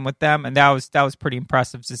into a swim with them, and that was pretty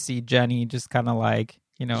impressive to see Jenny just kind of like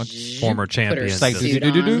Former Put her champion. like, suit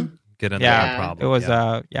do-do-do-do-do. on. Get in Yeah, there. No problem. it was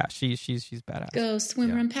Yeah. she's badass. Go swim,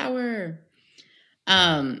 Yeah. run, power.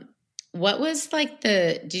 What was like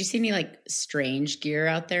did you see any like strange gear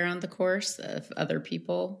out there on the course of other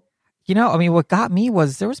people? I mean, what got me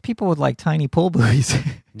was there was people with like tiny pull buoys.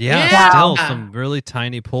 Yeah, still Yeah. some really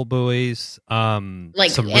tiny pull buoys.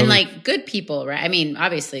 Like some and really- like good people, right? I mean,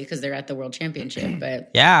 obviously because they're at the World Championship,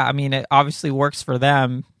 but Yeah, I mean, it obviously works for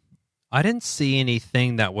them. I didn't see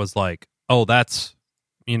anything that was like oh, that's,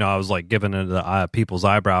 I was like giving it the people's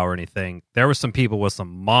eyebrow or anything. There were some people with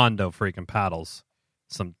some Mondo freaking paddles,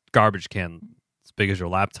 some garbage can as big as your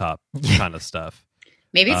laptop kind of stuff.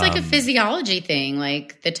 Maybe it's like a physiology thing.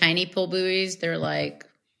 Like the tiny pull buoys, they're like,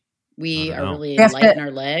 we are really light in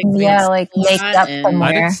our legs. Yeah, like make up somewhere.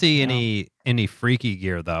 I didn't see any freaky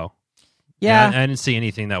gear though. Yeah. I didn't see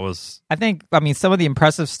anything that was... I mean, some of the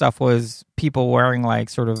impressive stuff was people wearing like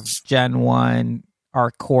sort of Gen 1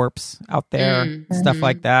 Arc Corps out there, stuff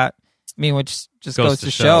like that. I mean, which just goes to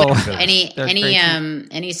show.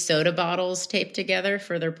 Any soda bottles taped together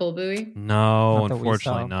for their pull buoy? No,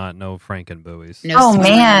 unfortunately not. No Franken buoys. No oh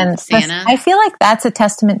man, Santa? I feel like that's a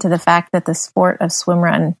testament to the fact that the sport of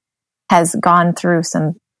swimrun has gone through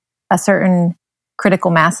a certain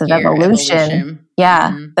critical mass of evolution.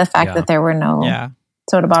 Yeah, the fact that there were no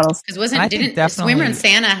soda bottles. Because Swimrun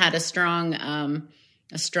Santa had a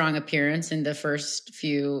strong appearance in the first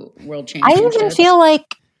few World Championships. I even feel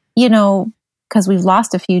like, because we've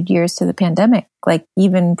lost a few years to the pandemic, like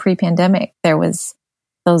even pre-pandemic, there was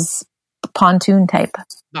those pontoon type.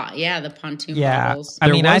 The pontoon bottles. I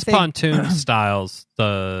think pontoon styles.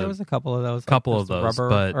 There was a couple of those. Rubber,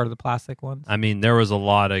 but or the plastic ones. I mean, there was a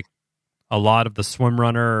lot of the swim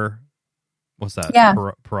runner. What's that? Yeah,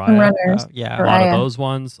 Pariah. Runners. A lot of those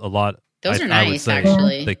ones. A lot. Those are nice,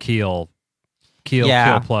 actually. The keel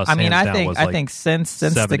Keel plus. I mean, I think since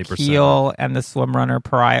the Keel and the Swim Runner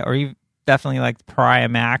Pariah, or even definitely like Pariah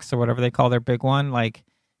Max or whatever they call their big one, like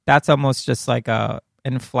that's almost just like a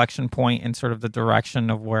inflection point in sort of the direction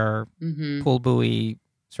of where pool buoy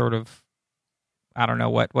sort of, I don't know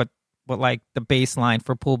what like the baseline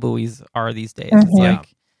for pool buoys are these days. It's like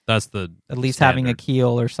that's the at least standard. having a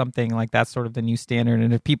keel or something like that's sort of the new standard.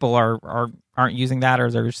 And if people aren't using that, or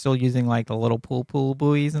they're still using like the little pool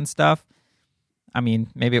buoys and stuff, I mean,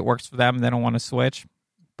 maybe it works for them. They don't want to switch,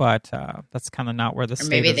 but that's kind of not where the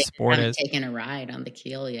state of the sport is. Maybe they haven't taken a ride on the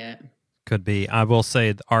Keel yet. Could be. I will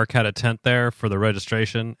say the ARC had a tent there for the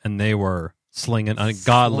registration, and they were slinging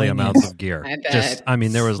ungodly amounts of gear. I bet.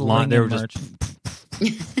 There was they were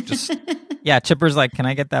just yeah. Chipper's like, can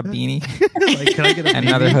I get that beanie? Like, can I get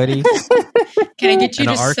another hoodie? Can I get you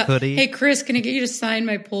an ARC hoodie? Hey Chris, can I get you to sign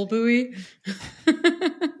my pool buoy?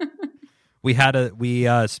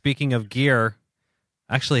 We speaking of gear.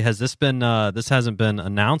 Actually, has this been? This hasn't been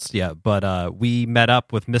announced yet, but we met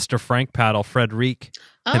up with Mr. Frank Paddle, Frederic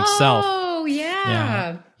himself. Oh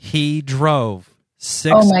yeah. He drove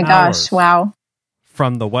 6 Oh my hours gosh! Wow.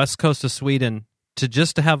 From the west coast of Sweden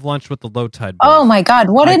to have lunch with the low tide boys. Oh my God!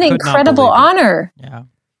 What an incredible honor! Yeah.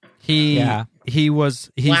 He's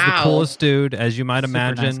the coolest dude, as you might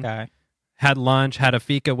imagine. Nice guy. Had lunch, had a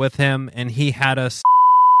fika with him, and he had us.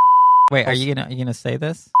 Wait, are you gonna say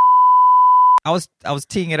this? I was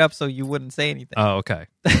teeing it up so you wouldn't say anything. Oh, okay.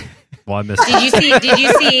 Well, I missed. Did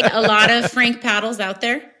you see a lot of Frank paddles out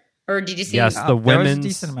there, or did you see? Yes, the women's there was a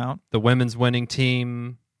decent amount. The women's winning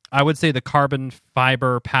team. I would say the carbon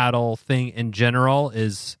fiber paddle thing in general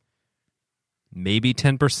is maybe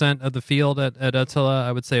 10% of the field at Attila.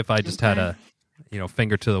 I would say if I just had a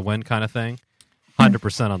finger to the wind kind of thing.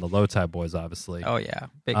 100% on the low tide boys, obviously. Oh yeah,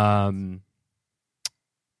 big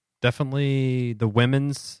definitely the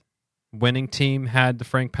women's winning team had the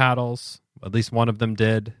Frank paddles. At least one of them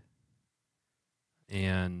did.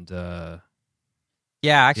 And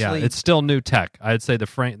it's still new tech. I'd say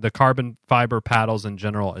the carbon fiber paddles in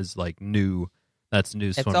general is like new. That's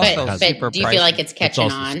new swim. But do you feel like it's catching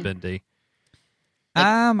it's also on? Spendy.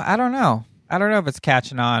 I don't know. I don't know if it's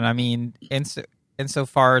catching on. I mean,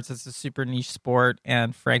 insofar as it's a super niche sport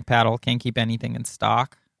and Frank Paddle can't keep anything in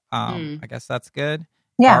stock, I guess that's good.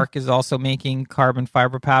 Yeah. ARC is also making carbon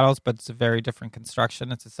fiber paddles, but it's a very different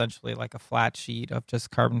construction. It's essentially like a flat sheet of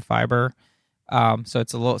just carbon fiber. So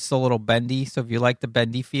it's still a little bendy. So if you like the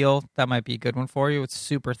bendy feel, that might be a good one for you. It's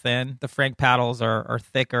super thin. The Frank paddles are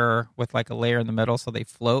thicker with like a layer in the middle, so they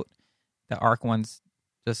float. The ARC ones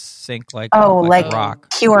just sink like a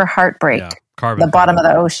rock. Pure heartbreak. Yeah, carbon the bottom of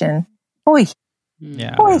the ocean. Oy.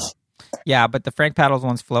 Yeah. Oy. Yeah, but the Frank paddles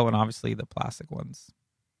ones float, and obviously the plastic ones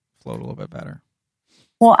float a little bit better.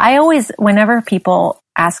 Well, I always, whenever people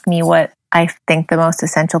ask me what I think the most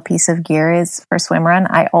essential piece of gear is for swim run,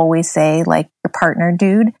 I always say like your partner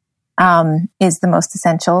dude is the most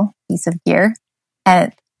essential piece of gear.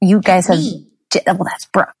 And you guys that's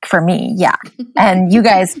Brooke for me. Yeah. And you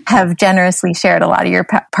guys have generously shared a lot of your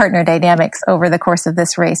partner dynamics over the course of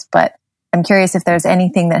this race, but I'm curious if there's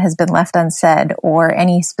anything that has been left unsaid or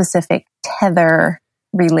any specific tether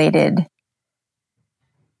related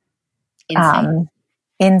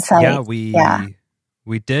insight.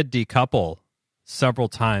 We did decouple several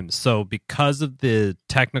times. So because of the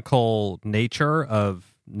technical nature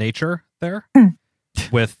of nature there,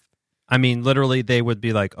 literally they would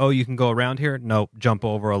be like, oh, you can go around here? Nope, jump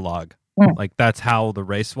over a log. Like that's how the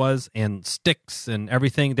race was, and sticks and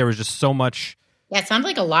everything. There was just so much. Yeah, it sounds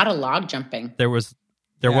like a lot of log jumping. There was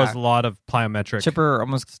a lot of plyometric. Chipper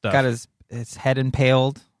almost stuff. Got his head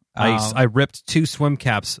impaled. I ripped 2 swim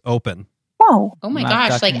caps open. Whoa! Oh my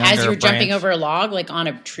gosh! Like as you're jumping over a log, like on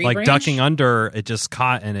a tree like branch? ducking under, it just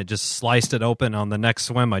caught and it just sliced it open. On the next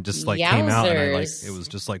swim, I just came out and it was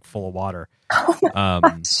just like full of water. Oh my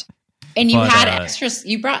gosh. And you had extras.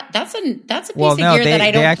 You brought that's a piece of gear that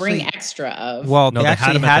I don't bring extra of. Well, no, they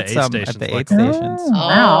actually had some at the aid stations.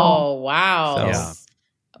 Oh wow! So, yeah.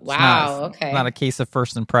 Wow. Okay. Not a case of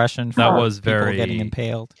first impression. That was people very getting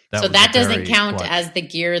impaled. So that doesn't count as the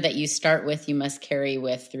gear that you start with. You must carry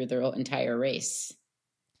with through the entire race.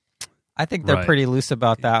 I think they're pretty loose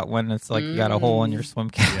about that when it's like you got a hole in your swim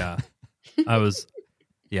cap.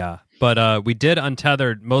 Yeah. But we did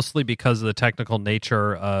untethered mostly because of the technical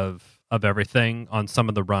nature of everything on some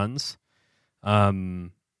of the runs.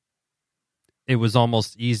 It was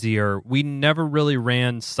almost easier. We never really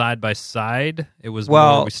ran side by side. It was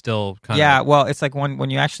more we still kind of... Yeah, well, it's like when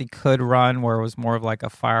you actually could run where it was more of like a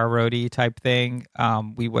fire roadie type thing,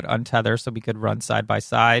 we would untether so we could run side by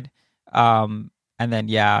side. And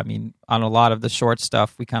then, on a lot of the short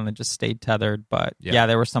stuff, we kind of just stayed tethered. But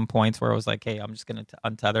there were some points where it was like, hey, I'm just going to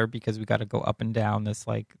untether because we got to go up and down this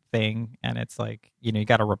like thing. And it's like, you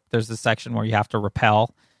got to, there's a section where you have to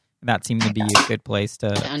rappel. And that seemed to be a good place to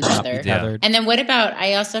untether. Yeah. And then what about,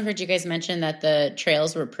 I also heard you guys mention that the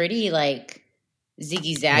trails were pretty like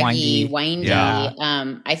ziggy-zaggy, windy. Yeah.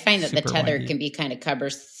 I find that Super the tether windy. can be kind of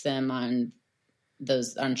cumbersome on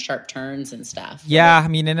sharp turns and stuff. Yeah,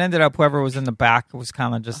 it ended up whoever was in the back was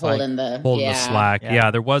kind of just holding the slack.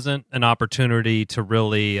 Yeah, there wasn't an opportunity to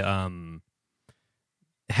really have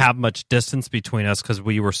much distance between us because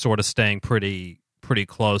we were sort of staying pretty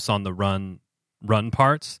close on the run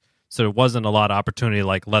parts. So there wasn't a lot of opportunity to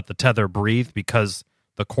like let the tether breathe because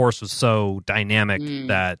the course was so dynamic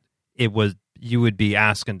that you would be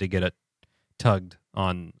asking to get it tugged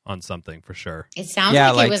on something for sure. It sounds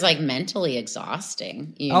like it was like mentally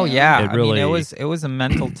exhausting. Yeah, it really it was a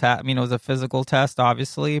mental test. It was a physical test,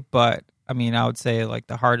 obviously, but I would say like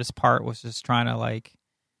the hardest part was just trying to like,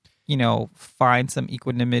 find some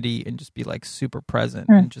equanimity and just be like super present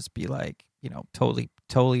and just be like, totally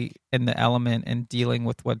in the element and dealing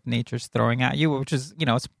with what nature's throwing at you, which is,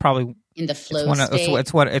 it's probably in the flow state.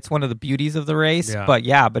 It's one of the beauties of the race, but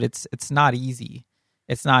it's not easy.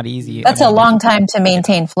 It's not easy. That's a long time to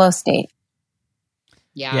maintain flow state.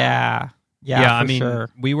 Yeah. Yeah. Sure.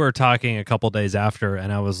 We were talking a couple days after,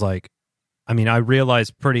 and I was like, I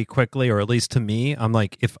realized pretty quickly, or at least to me, I'm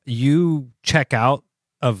like, if you check out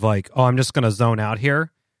of like, oh, I'm just going to zone out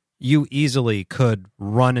here, you easily could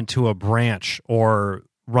run into a branch or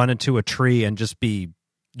run into a tree and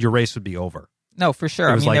your race would be over. No, for sure.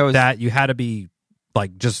 It was that you had to be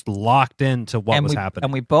like just locked into what was happening.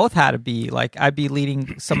 And we both had to be like, I'd be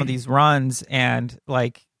leading some of these runs and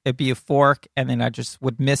like it'd be a fork and then I just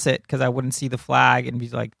would miss it because I wouldn't see the flag and be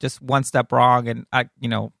like just one step wrong. And I,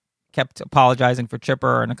 kept apologizing for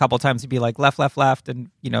Chipper and a couple of times he'd be like left.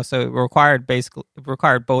 And, so it required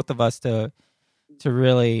both of us to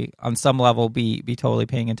really on some level be totally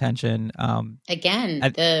paying attention. Again,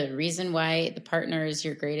 the reason why the partner is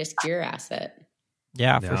your greatest gear asset.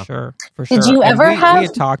 Yeah, for sure. Did you ever we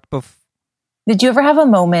had talked before? Did you ever have a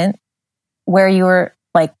moment where you were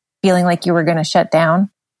like feeling like you were going to shut down,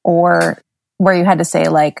 or where you had to say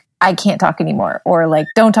like, I can't talk anymore, or like,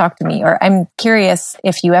 don't talk to me? Or I'm curious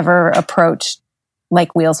if you ever approached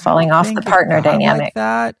like wheels falling off the partner dynamic. Like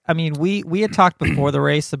that. We had talked before the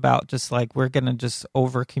race about just like, we're going to just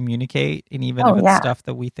over communicate. And even if it's stuff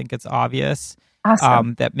that we think it's obvious,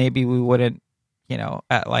 awesome. That maybe we wouldn't,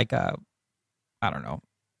 at like I don't know,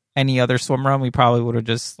 any other swim run, we probably would have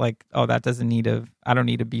just like, oh, I don't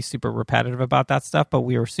need to be super repetitive about that stuff. But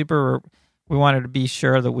we wanted to be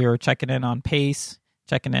sure that we were checking in on pace,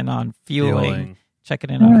 checking in on fueling.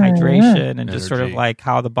 Checking in on hydration and just sort of like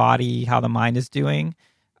how the mind is doing.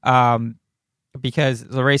 Because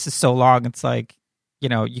the race is so long, it's like,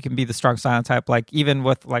 you can be the strong silent type. Like even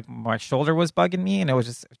with like my shoulder was bugging me and it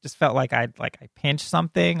was just felt like I pinched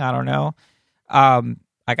something. I don't know.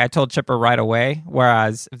 Like I told Chipper right away.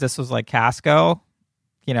 Whereas if this was like Casco,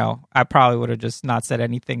 I probably would have just not said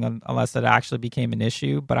anything unless it actually became an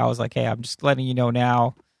issue. But I was like, hey, I'm just letting you know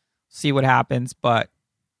now, see what happens. But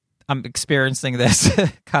I'm experiencing this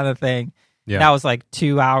kind of thing. Yeah. That was like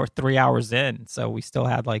 3 hours in. So we still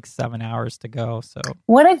had like 7 hours to go. So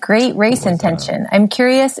What a great race intention. I'm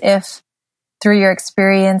curious if through your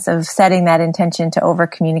experience of setting that intention to over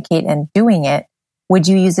communicate and doing it, would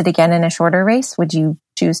you use it again in a shorter race? Would you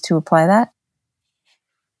choose to apply that?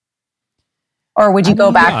 Or would you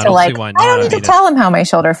go back to like, I don't need to tell him how my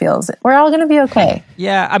shoulder feels. We're all going to be okay.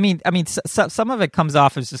 Yeah. I mean, some of it comes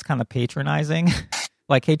off as just kind of patronizing.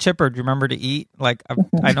 Like, hey, Chipper, do you remember to eat? Like,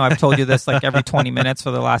 I know I've told you this like every 20 minutes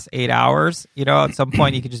for the last 8 hours. You know, at some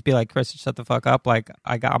point you could just be like, Chris, shut the fuck up. Like,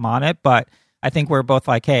 I'm on it. But I think we're both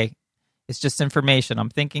like, hey, it's just information. I'm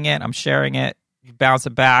thinking it. I'm sharing it. You bounce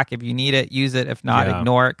it back. If you need it, use it. If not,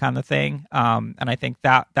 ignore it, kind of thing. And I think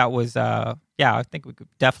that was, I think we could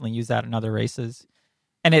definitely use that in other races.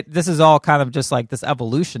 And this is all kind of just like this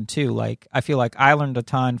evolution too. Like, I feel like I learned a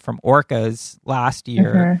ton from orcas last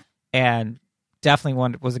year, and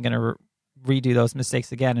definitely wasn't going to redo those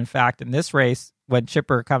mistakes again. In fact, in this race, when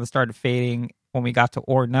Chipper kind of started fading, when we got to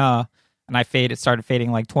Orna, and it started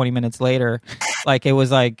fading like 20 minutes later. Like, it was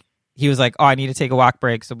like, he was like, oh, I need to take a walk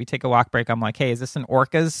break. So we take a walk break. I'm like, hey, is this an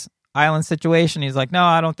orcas island situation? He's like, no,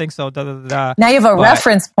 I don't think so. Da, da, da, da. Now you have a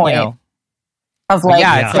reference point. You know, of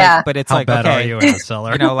like, but it's how like, bad okay, are you in the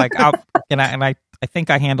cellar? You know, like, I think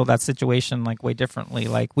I handled that situation like way differently.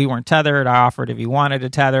 Like, we weren't tethered. I offered if he wanted to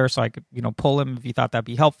tether, so I could, you know, pull him if he thought that'd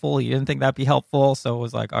be helpful. He didn't think that'd be helpful, so it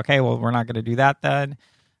was like, okay, well, we're not going to do that then.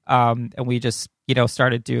 And we just, you know,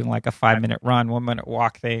 started doing like a 5-minute run, 1-minute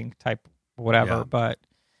walk thing type, whatever. Yeah. But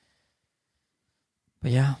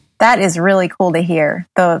yeah. That is really cool to hear.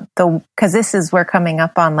 Because we're coming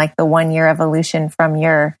up on like the 1-year evolution from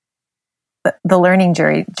the learning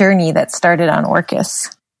journey that started on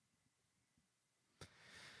Orcas.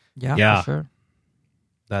 Yeah, for sure.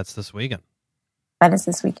 That's this weekend. That is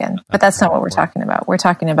this weekend. But that's not what we're talking about. We're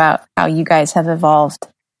talking about how you guys have evolved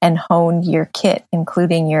and honed your kit,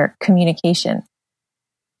 including your communication.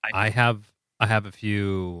 I have a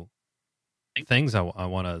few things I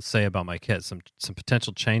want to say about my kit, some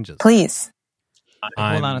potential changes. Please.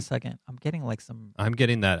 Hold on a second. I'm getting like I'm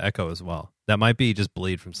getting that echo as well. That might be just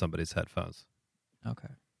bleed from somebody's headphones. Okay.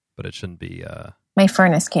 But it shouldn't be My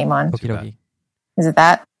furnace came on. Okie dokie. Is it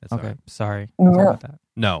that? It's Okay. all right. Sorry. No. Sorry about that.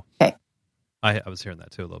 No. Okay. I was hearing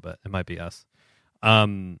that too a little bit. It might be us.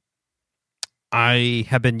 I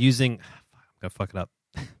have been using I'm gonna fuck it up.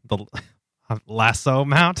 The lasso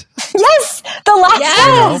mount. Yes! The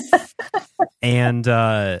lasso! Yes! And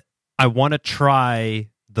I want to try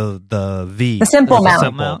the V. The simple mount.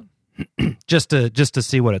 Simple, just to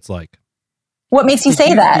see what it's like. What makes you Did say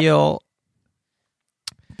you that? feel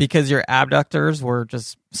because your abductors were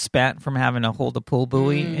just spent from having to hold a pull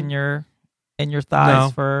buoy in your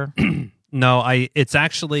thighs for No, it's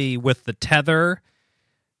actually with the tether.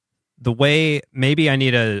 The way maybe I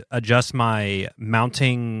need to adjust my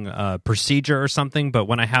mounting procedure or something, but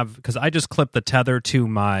when because I just clip the tether to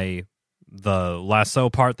the lasso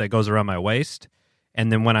part that goes around my waist, and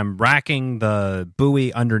then when I'm racking the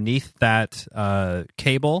buoy underneath that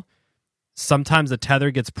cable, sometimes the tether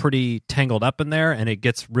gets pretty tangled up in there, and it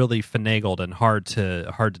gets really finagled and hard to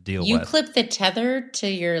deal with. You clip the tether to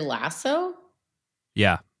your lasso?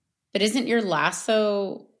 Yeah. But isn't your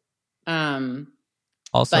lasso also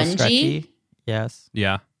bungee? stretchy? Yes.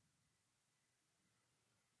 Yeah.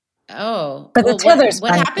 Oh. But the tether's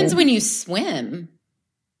what bungee. happens when you swim?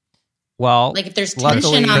 Well, Like if there's luckily-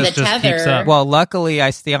 tension on the Chris just keeps tether. up. well, luckily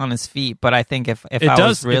I stay on his feet, but I think if It I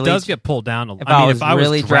does was really it does get pulled down a if lot. I I mean, was if I was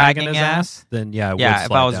really dragging dragging his ass, ass, then yeah, it would if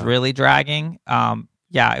slide I was down. really dragging,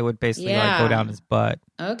 it would basically like go Yeah. down his butt.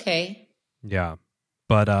 Okay. Yeah.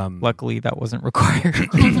 But Luckily, that wasn't required.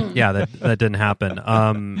 yeah, that didn't happen.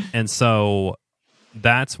 And so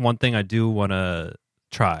that's one thing I do want to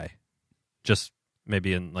try. Just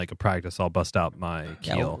maybe in like a practice, I'll bust out my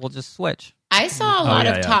Yeah, keel. we'll just switch. I saw a lot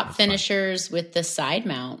yeah, of yeah, top that's fine. finishers with the side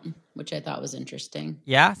mount, which I thought was interesting.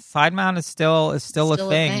 Yeah, side mount is still a Still a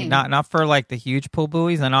thing. thing. Not for like the huge pull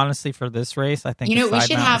buoys, and honestly for this race, I think You know, the we side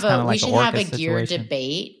should mount have is kinda a like gear situation.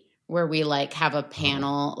 debate where we like have a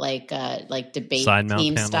panel like debate Side mount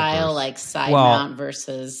team panel style versus- like side Well, mount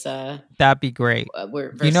versus That'd be great.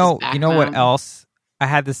 versus You know what back else? I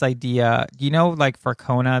had this idea. You know, like for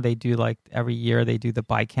Kona, they do like every year they do the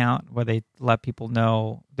bike count where they let people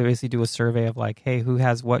know. They basically do a survey of like, hey, who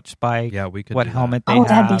has what spike, Yeah, we could what do that. helmount they Oh,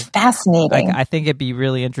 have. that'd be fascinating. Like, I think it'd be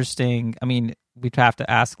really interesting. I mean, we'd have to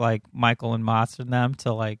ask like Michael and Moss and them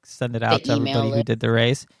to like send it out The to everybody email who it. did the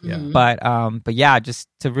race. Yeah. Mhm. But yeah, just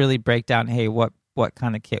to really break down, hey, what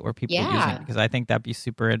kind of kit were people Yeah. using? Because I think that'd be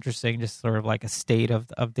super interesting, just sort of like a state of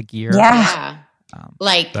the gear. Yeah. Yeah.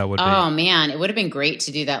 Like, That would be- oh man, it would have been great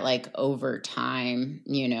to do that like over time,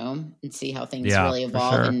 and see how things Yeah, really for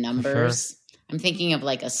evolve sure, in for numbers. I'm thinking of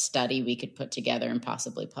like a study we could put together and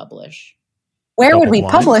possibly publish. Where would we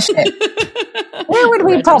Double blind? publish it? Where would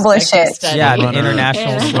we publish Retrospective it? study. Yeah, the Runner-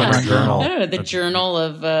 International Yeah. Swim Run Journal. I don't know, the Journal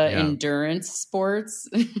of Endurance Sports.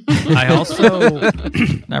 I also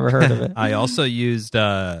Never heard of it. I also used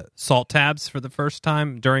salt tabs for the first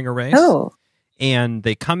time during a race. Oh, And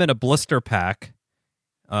they come in a blister pack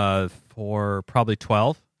for probably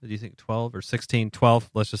 12. Do you think 12 or 16? 12,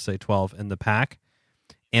 let's just say 12 in the pack.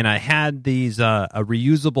 And I had these a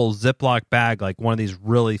reusable Ziploc bag, like one of these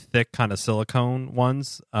really thick kind of silicone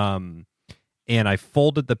ones. And I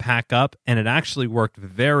folded the pack up, and it actually worked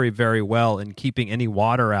very, very well in keeping any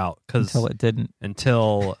water out Until it didn't.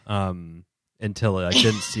 until I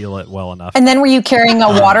didn't seal it well enough. and then were you carrying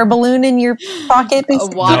a water balloon in your pocket? A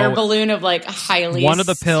water No. balloon of like highly One of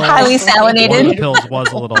the pills, Highly one of the salinated. pills was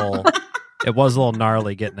a little. It was a little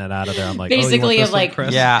gnarly getting it out of there. I'm like, Basically, oh, you of want this like- one,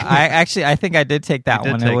 Chris? Yeah, I think I did take that You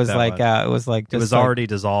did one. take It was that like one. it was like It just was like- already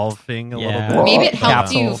dissolving a Yeah. little bit. Maybe it helped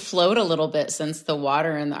Capsule. you float a little bit since the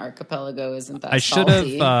water in the archipelago isn't that I should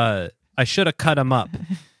salty. have. I should have cut them up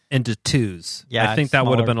into twos. Yeah, I think that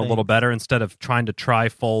would have smaller been a thing. little better instead of trying to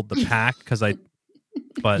tri-fold the pack because I.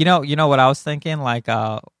 But you know what I was thinking, like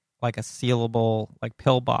a sealable like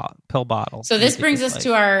pill bottle. So this brings us to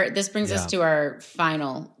Yeah. our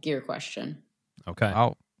final gear question. okay.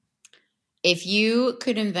 Oh, If you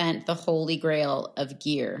could invent the holy grail of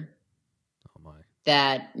gear Oh my.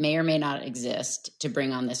 that may or may not exist to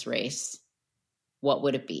bring on this race, what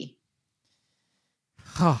would it be?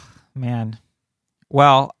 oh man.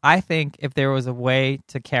 Well, I think if there was a way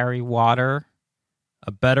to carry water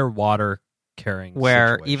A better water carrying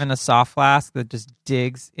where situation. even a soft flask that just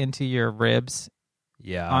digs into your ribs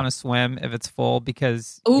yeah on a swim if it's full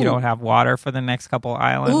because Ooh. you don't have water for the next couple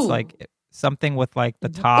islands, Ooh. like something with like the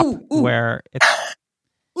top Ooh. where it's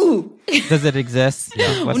Ooh. does it exist?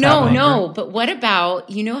 Yeah. What's No, happening? no. But what about,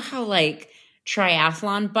 how like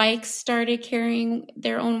triathlon bikes started carrying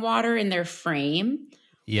their own water in their frame?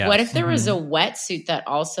 yeah. What if there was a wetsuit that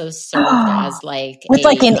also served as like with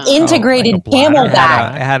like an integrated like a bladder.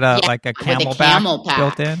 camelback. It had a Yeah, like a with a camelback camel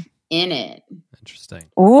built pack. in. in it? Interesting.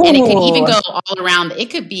 Ooh. And it could even go all around. It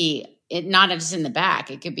could be not just in the back.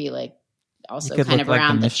 It could be like also It could kind look of like the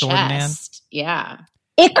around the Michelin Man. chest. Yeah.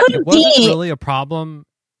 It could It wasn't be. really a problem.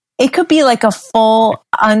 It could be like a full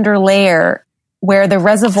underlayer where the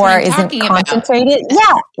reservoir That's what I'm isn't talking about. concentrated.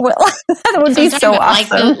 Yeah, well, that would be I'm so talking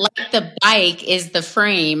about, awesome. Like the bike is the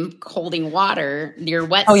frame holding water. Your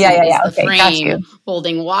wetsuit Oh, yeah. is the Okay, got frame you.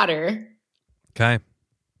 holding water. Okay.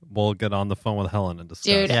 We'll get on the phone with Helen and discuss.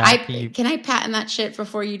 Dude, Yeah, can I patent that shit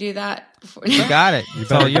before you do that? You got it. You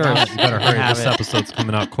It's all better, yours. you better hurry. Have This it. episode's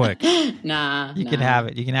coming out quick. Nah. You can have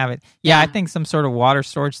it. You can have it. Yeah, I think some sort of water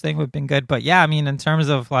storage thing would have been good. But yeah, I mean, in terms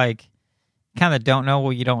of like, kind of don't know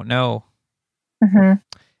what you don't know. hmm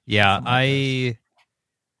Yeah, Something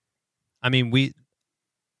I mean,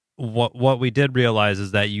 what we did realize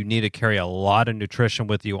is that you need to carry a lot of nutrition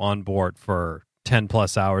with you on board for 10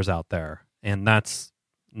 plus hours out there, and that's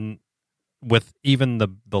with even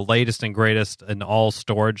the latest and greatest and all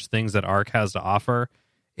storage things that ARC has to offer.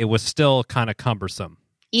 It was still kind of cumbersome.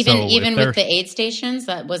 Even So if even they're- with the aid stations,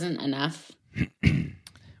 that wasn't enough.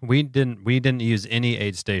 We didn't use any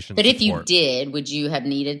aid stations. But if you support. did, would you have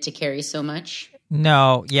needed to carry so much?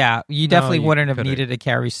 No, yeah, you definitely you wouldn't have could've. needed to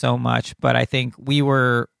carry so much. But I think we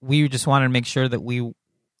just wanted to make sure that we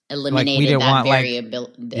Eliminated didn't that want, like-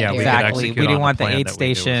 variability. yeah, we could Exactly. execute We didn't on the want the plan aid that we knew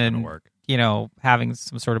was gonna station work. having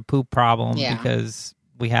some sort of poop problem Yeah. because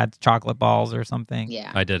we had chocolate balls or something.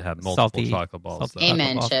 Yeah. I did have multiple Salty- chocolate balls. salty- though.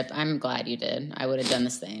 Amen, Chocolate Chip. I'm glad you did. I would have done the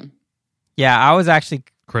same. Yeah, I was actually,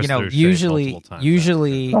 Chris threw shade usually multiple times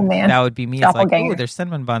usually Oh, man. that would be me. It's like, Doppelganger. oh, there's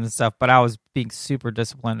cinnamon buns and stuff. But I was being super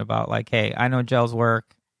disciplined about like, hey, I know gels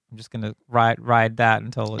work. I'm just gonna ride that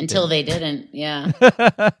until They didn't. Yeah.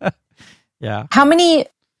 yeah. How many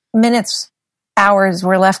hours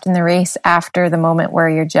were left in the race after the moment where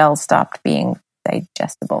your gel stopped being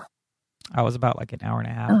digestible? I was about like an hour and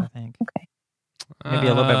a half, Oh. I think. Okay. Maybe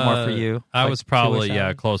a little bit more for you. I like was probably 2-ish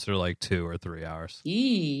hours. closer to like 2 or 3 hours.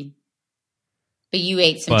 Yee. But you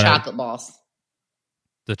ate some But- chocolate balls.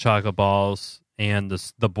 The chocolate balls and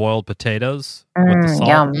the boiled potatoes with the salt.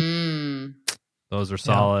 Yum. Mm. Those are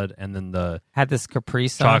solid. And then the Had this Capri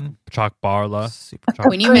Sun. choc barla. Super Choc-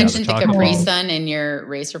 When you yeah, mentioned the chocolate Capri balls. Sun in your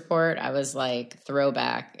race report, I was like,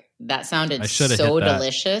 throwback. That sounded I shoulda so hit that.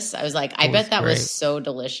 delicious. I was like, I It bet was that great. was so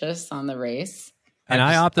delicious on the race. And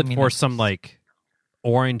I opted for it's- some like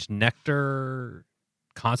orange nectar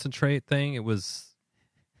concentrate thing. It was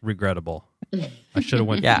regrettable. I should have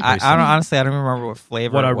went. Yeah, I don't honestly. I don't remember what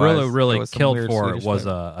flavor. What it I was. really There was some killed weird for Swedish was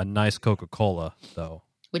flavor. a nice Coca-Cola, though.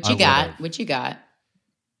 What I you got? would've- What you got?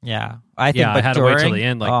 Yeah, I think. Yeah, but I had during, to wait till the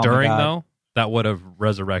end. oh my During God. though, that would have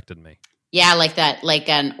resurrected me. Yeah, like that, like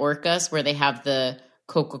an Orcas where they have the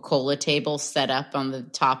Coca-Cola table set up on the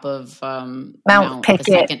top of Mount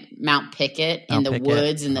Pickett. Mount Pickett in Mount the Pickett.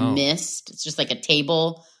 woods in the Oh. mist. It's just like a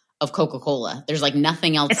table of Coca-Cola. There's like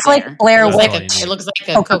nothing else. It's there. like Blair it looks like Witch it looks like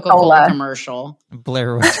a Coca-Cola. Coca-Cola commercial.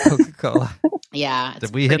 Blair Witch Coca-Cola. Yeah, it's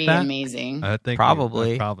Did we hit pretty that? amazing. I think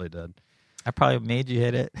Probably. I probably did. I probably made you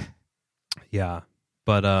hit it. Yeah,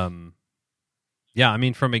 but yeah. I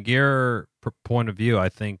mean, from a gear point of view, I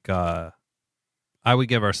think I would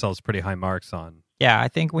give ourselves pretty high marks on. Yeah, I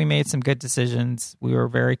think we made some good decisions. We were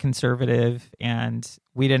very conservative, and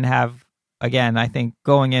we didn't have. Again, I think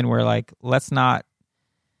going in, we're like, let's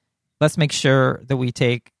make sure that we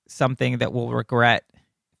take something that we'll regret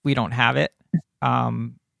if we don't have it.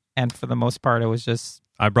 And for the most part, it was just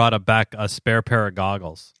I brought a spare pair of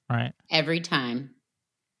goggles. right. Every time.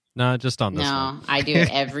 No, just on this No, one. I do it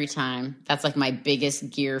every time. That's like my biggest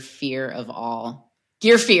gear fear of all.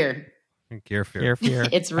 Gear fear. Gear fear. Fear, fear.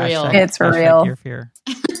 It's real. It's hashtag real. Gear fear.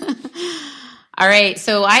 All right,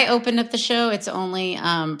 so I opened up the show. It's only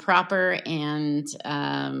proper and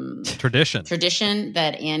Tradition. tradition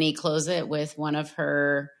that Annie close it with one of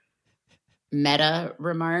her meta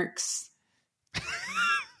remarks.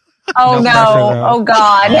 Oh No no! pressure, though. Oh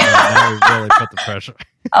God! Now we really put the pressure.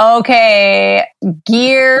 Okay,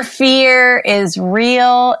 gear fear is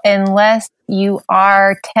real unless you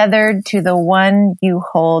are tethered to the one you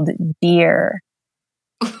hold dear.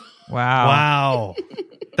 Wow. Wow,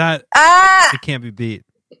 that Ah! it can't be beat.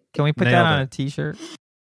 Can we put Nailed that on it. a T-shirt?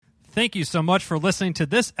 Thank you so much for listening to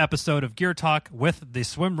this episode of Gear Talk with the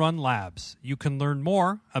Swimrun Labs. You can learn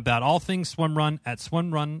more about all things swimrun at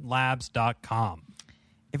swimrunlabs.com.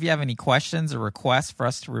 If you have any questions or requests for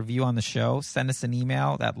us to review on the show, send us an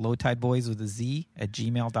email at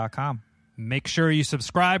lowtideboys@gmail.com. Make sure you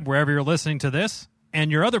subscribe wherever you're listening to this and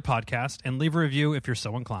your other podcast, and leave a review if you're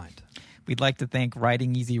so inclined. We'd like to thank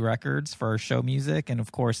Writing Easy Records for our show music, and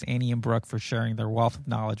of course, Annie and Brooke for sharing their wealth of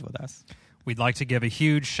knowledge with us. We'd like to give a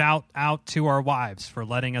huge shout out to our wives for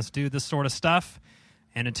letting us do this sort of stuff.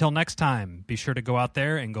 And until next time, be sure to go out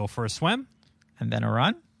there and go for a swim, And then a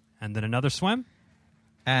run, and then another swim.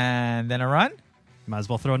 and then a run, Might as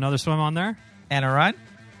well throw another swim on there, and a run.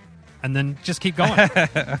 and then just keep going.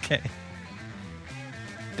 Okay.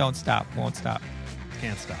 Don't stop. Won't stop.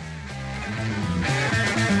 Can't stop.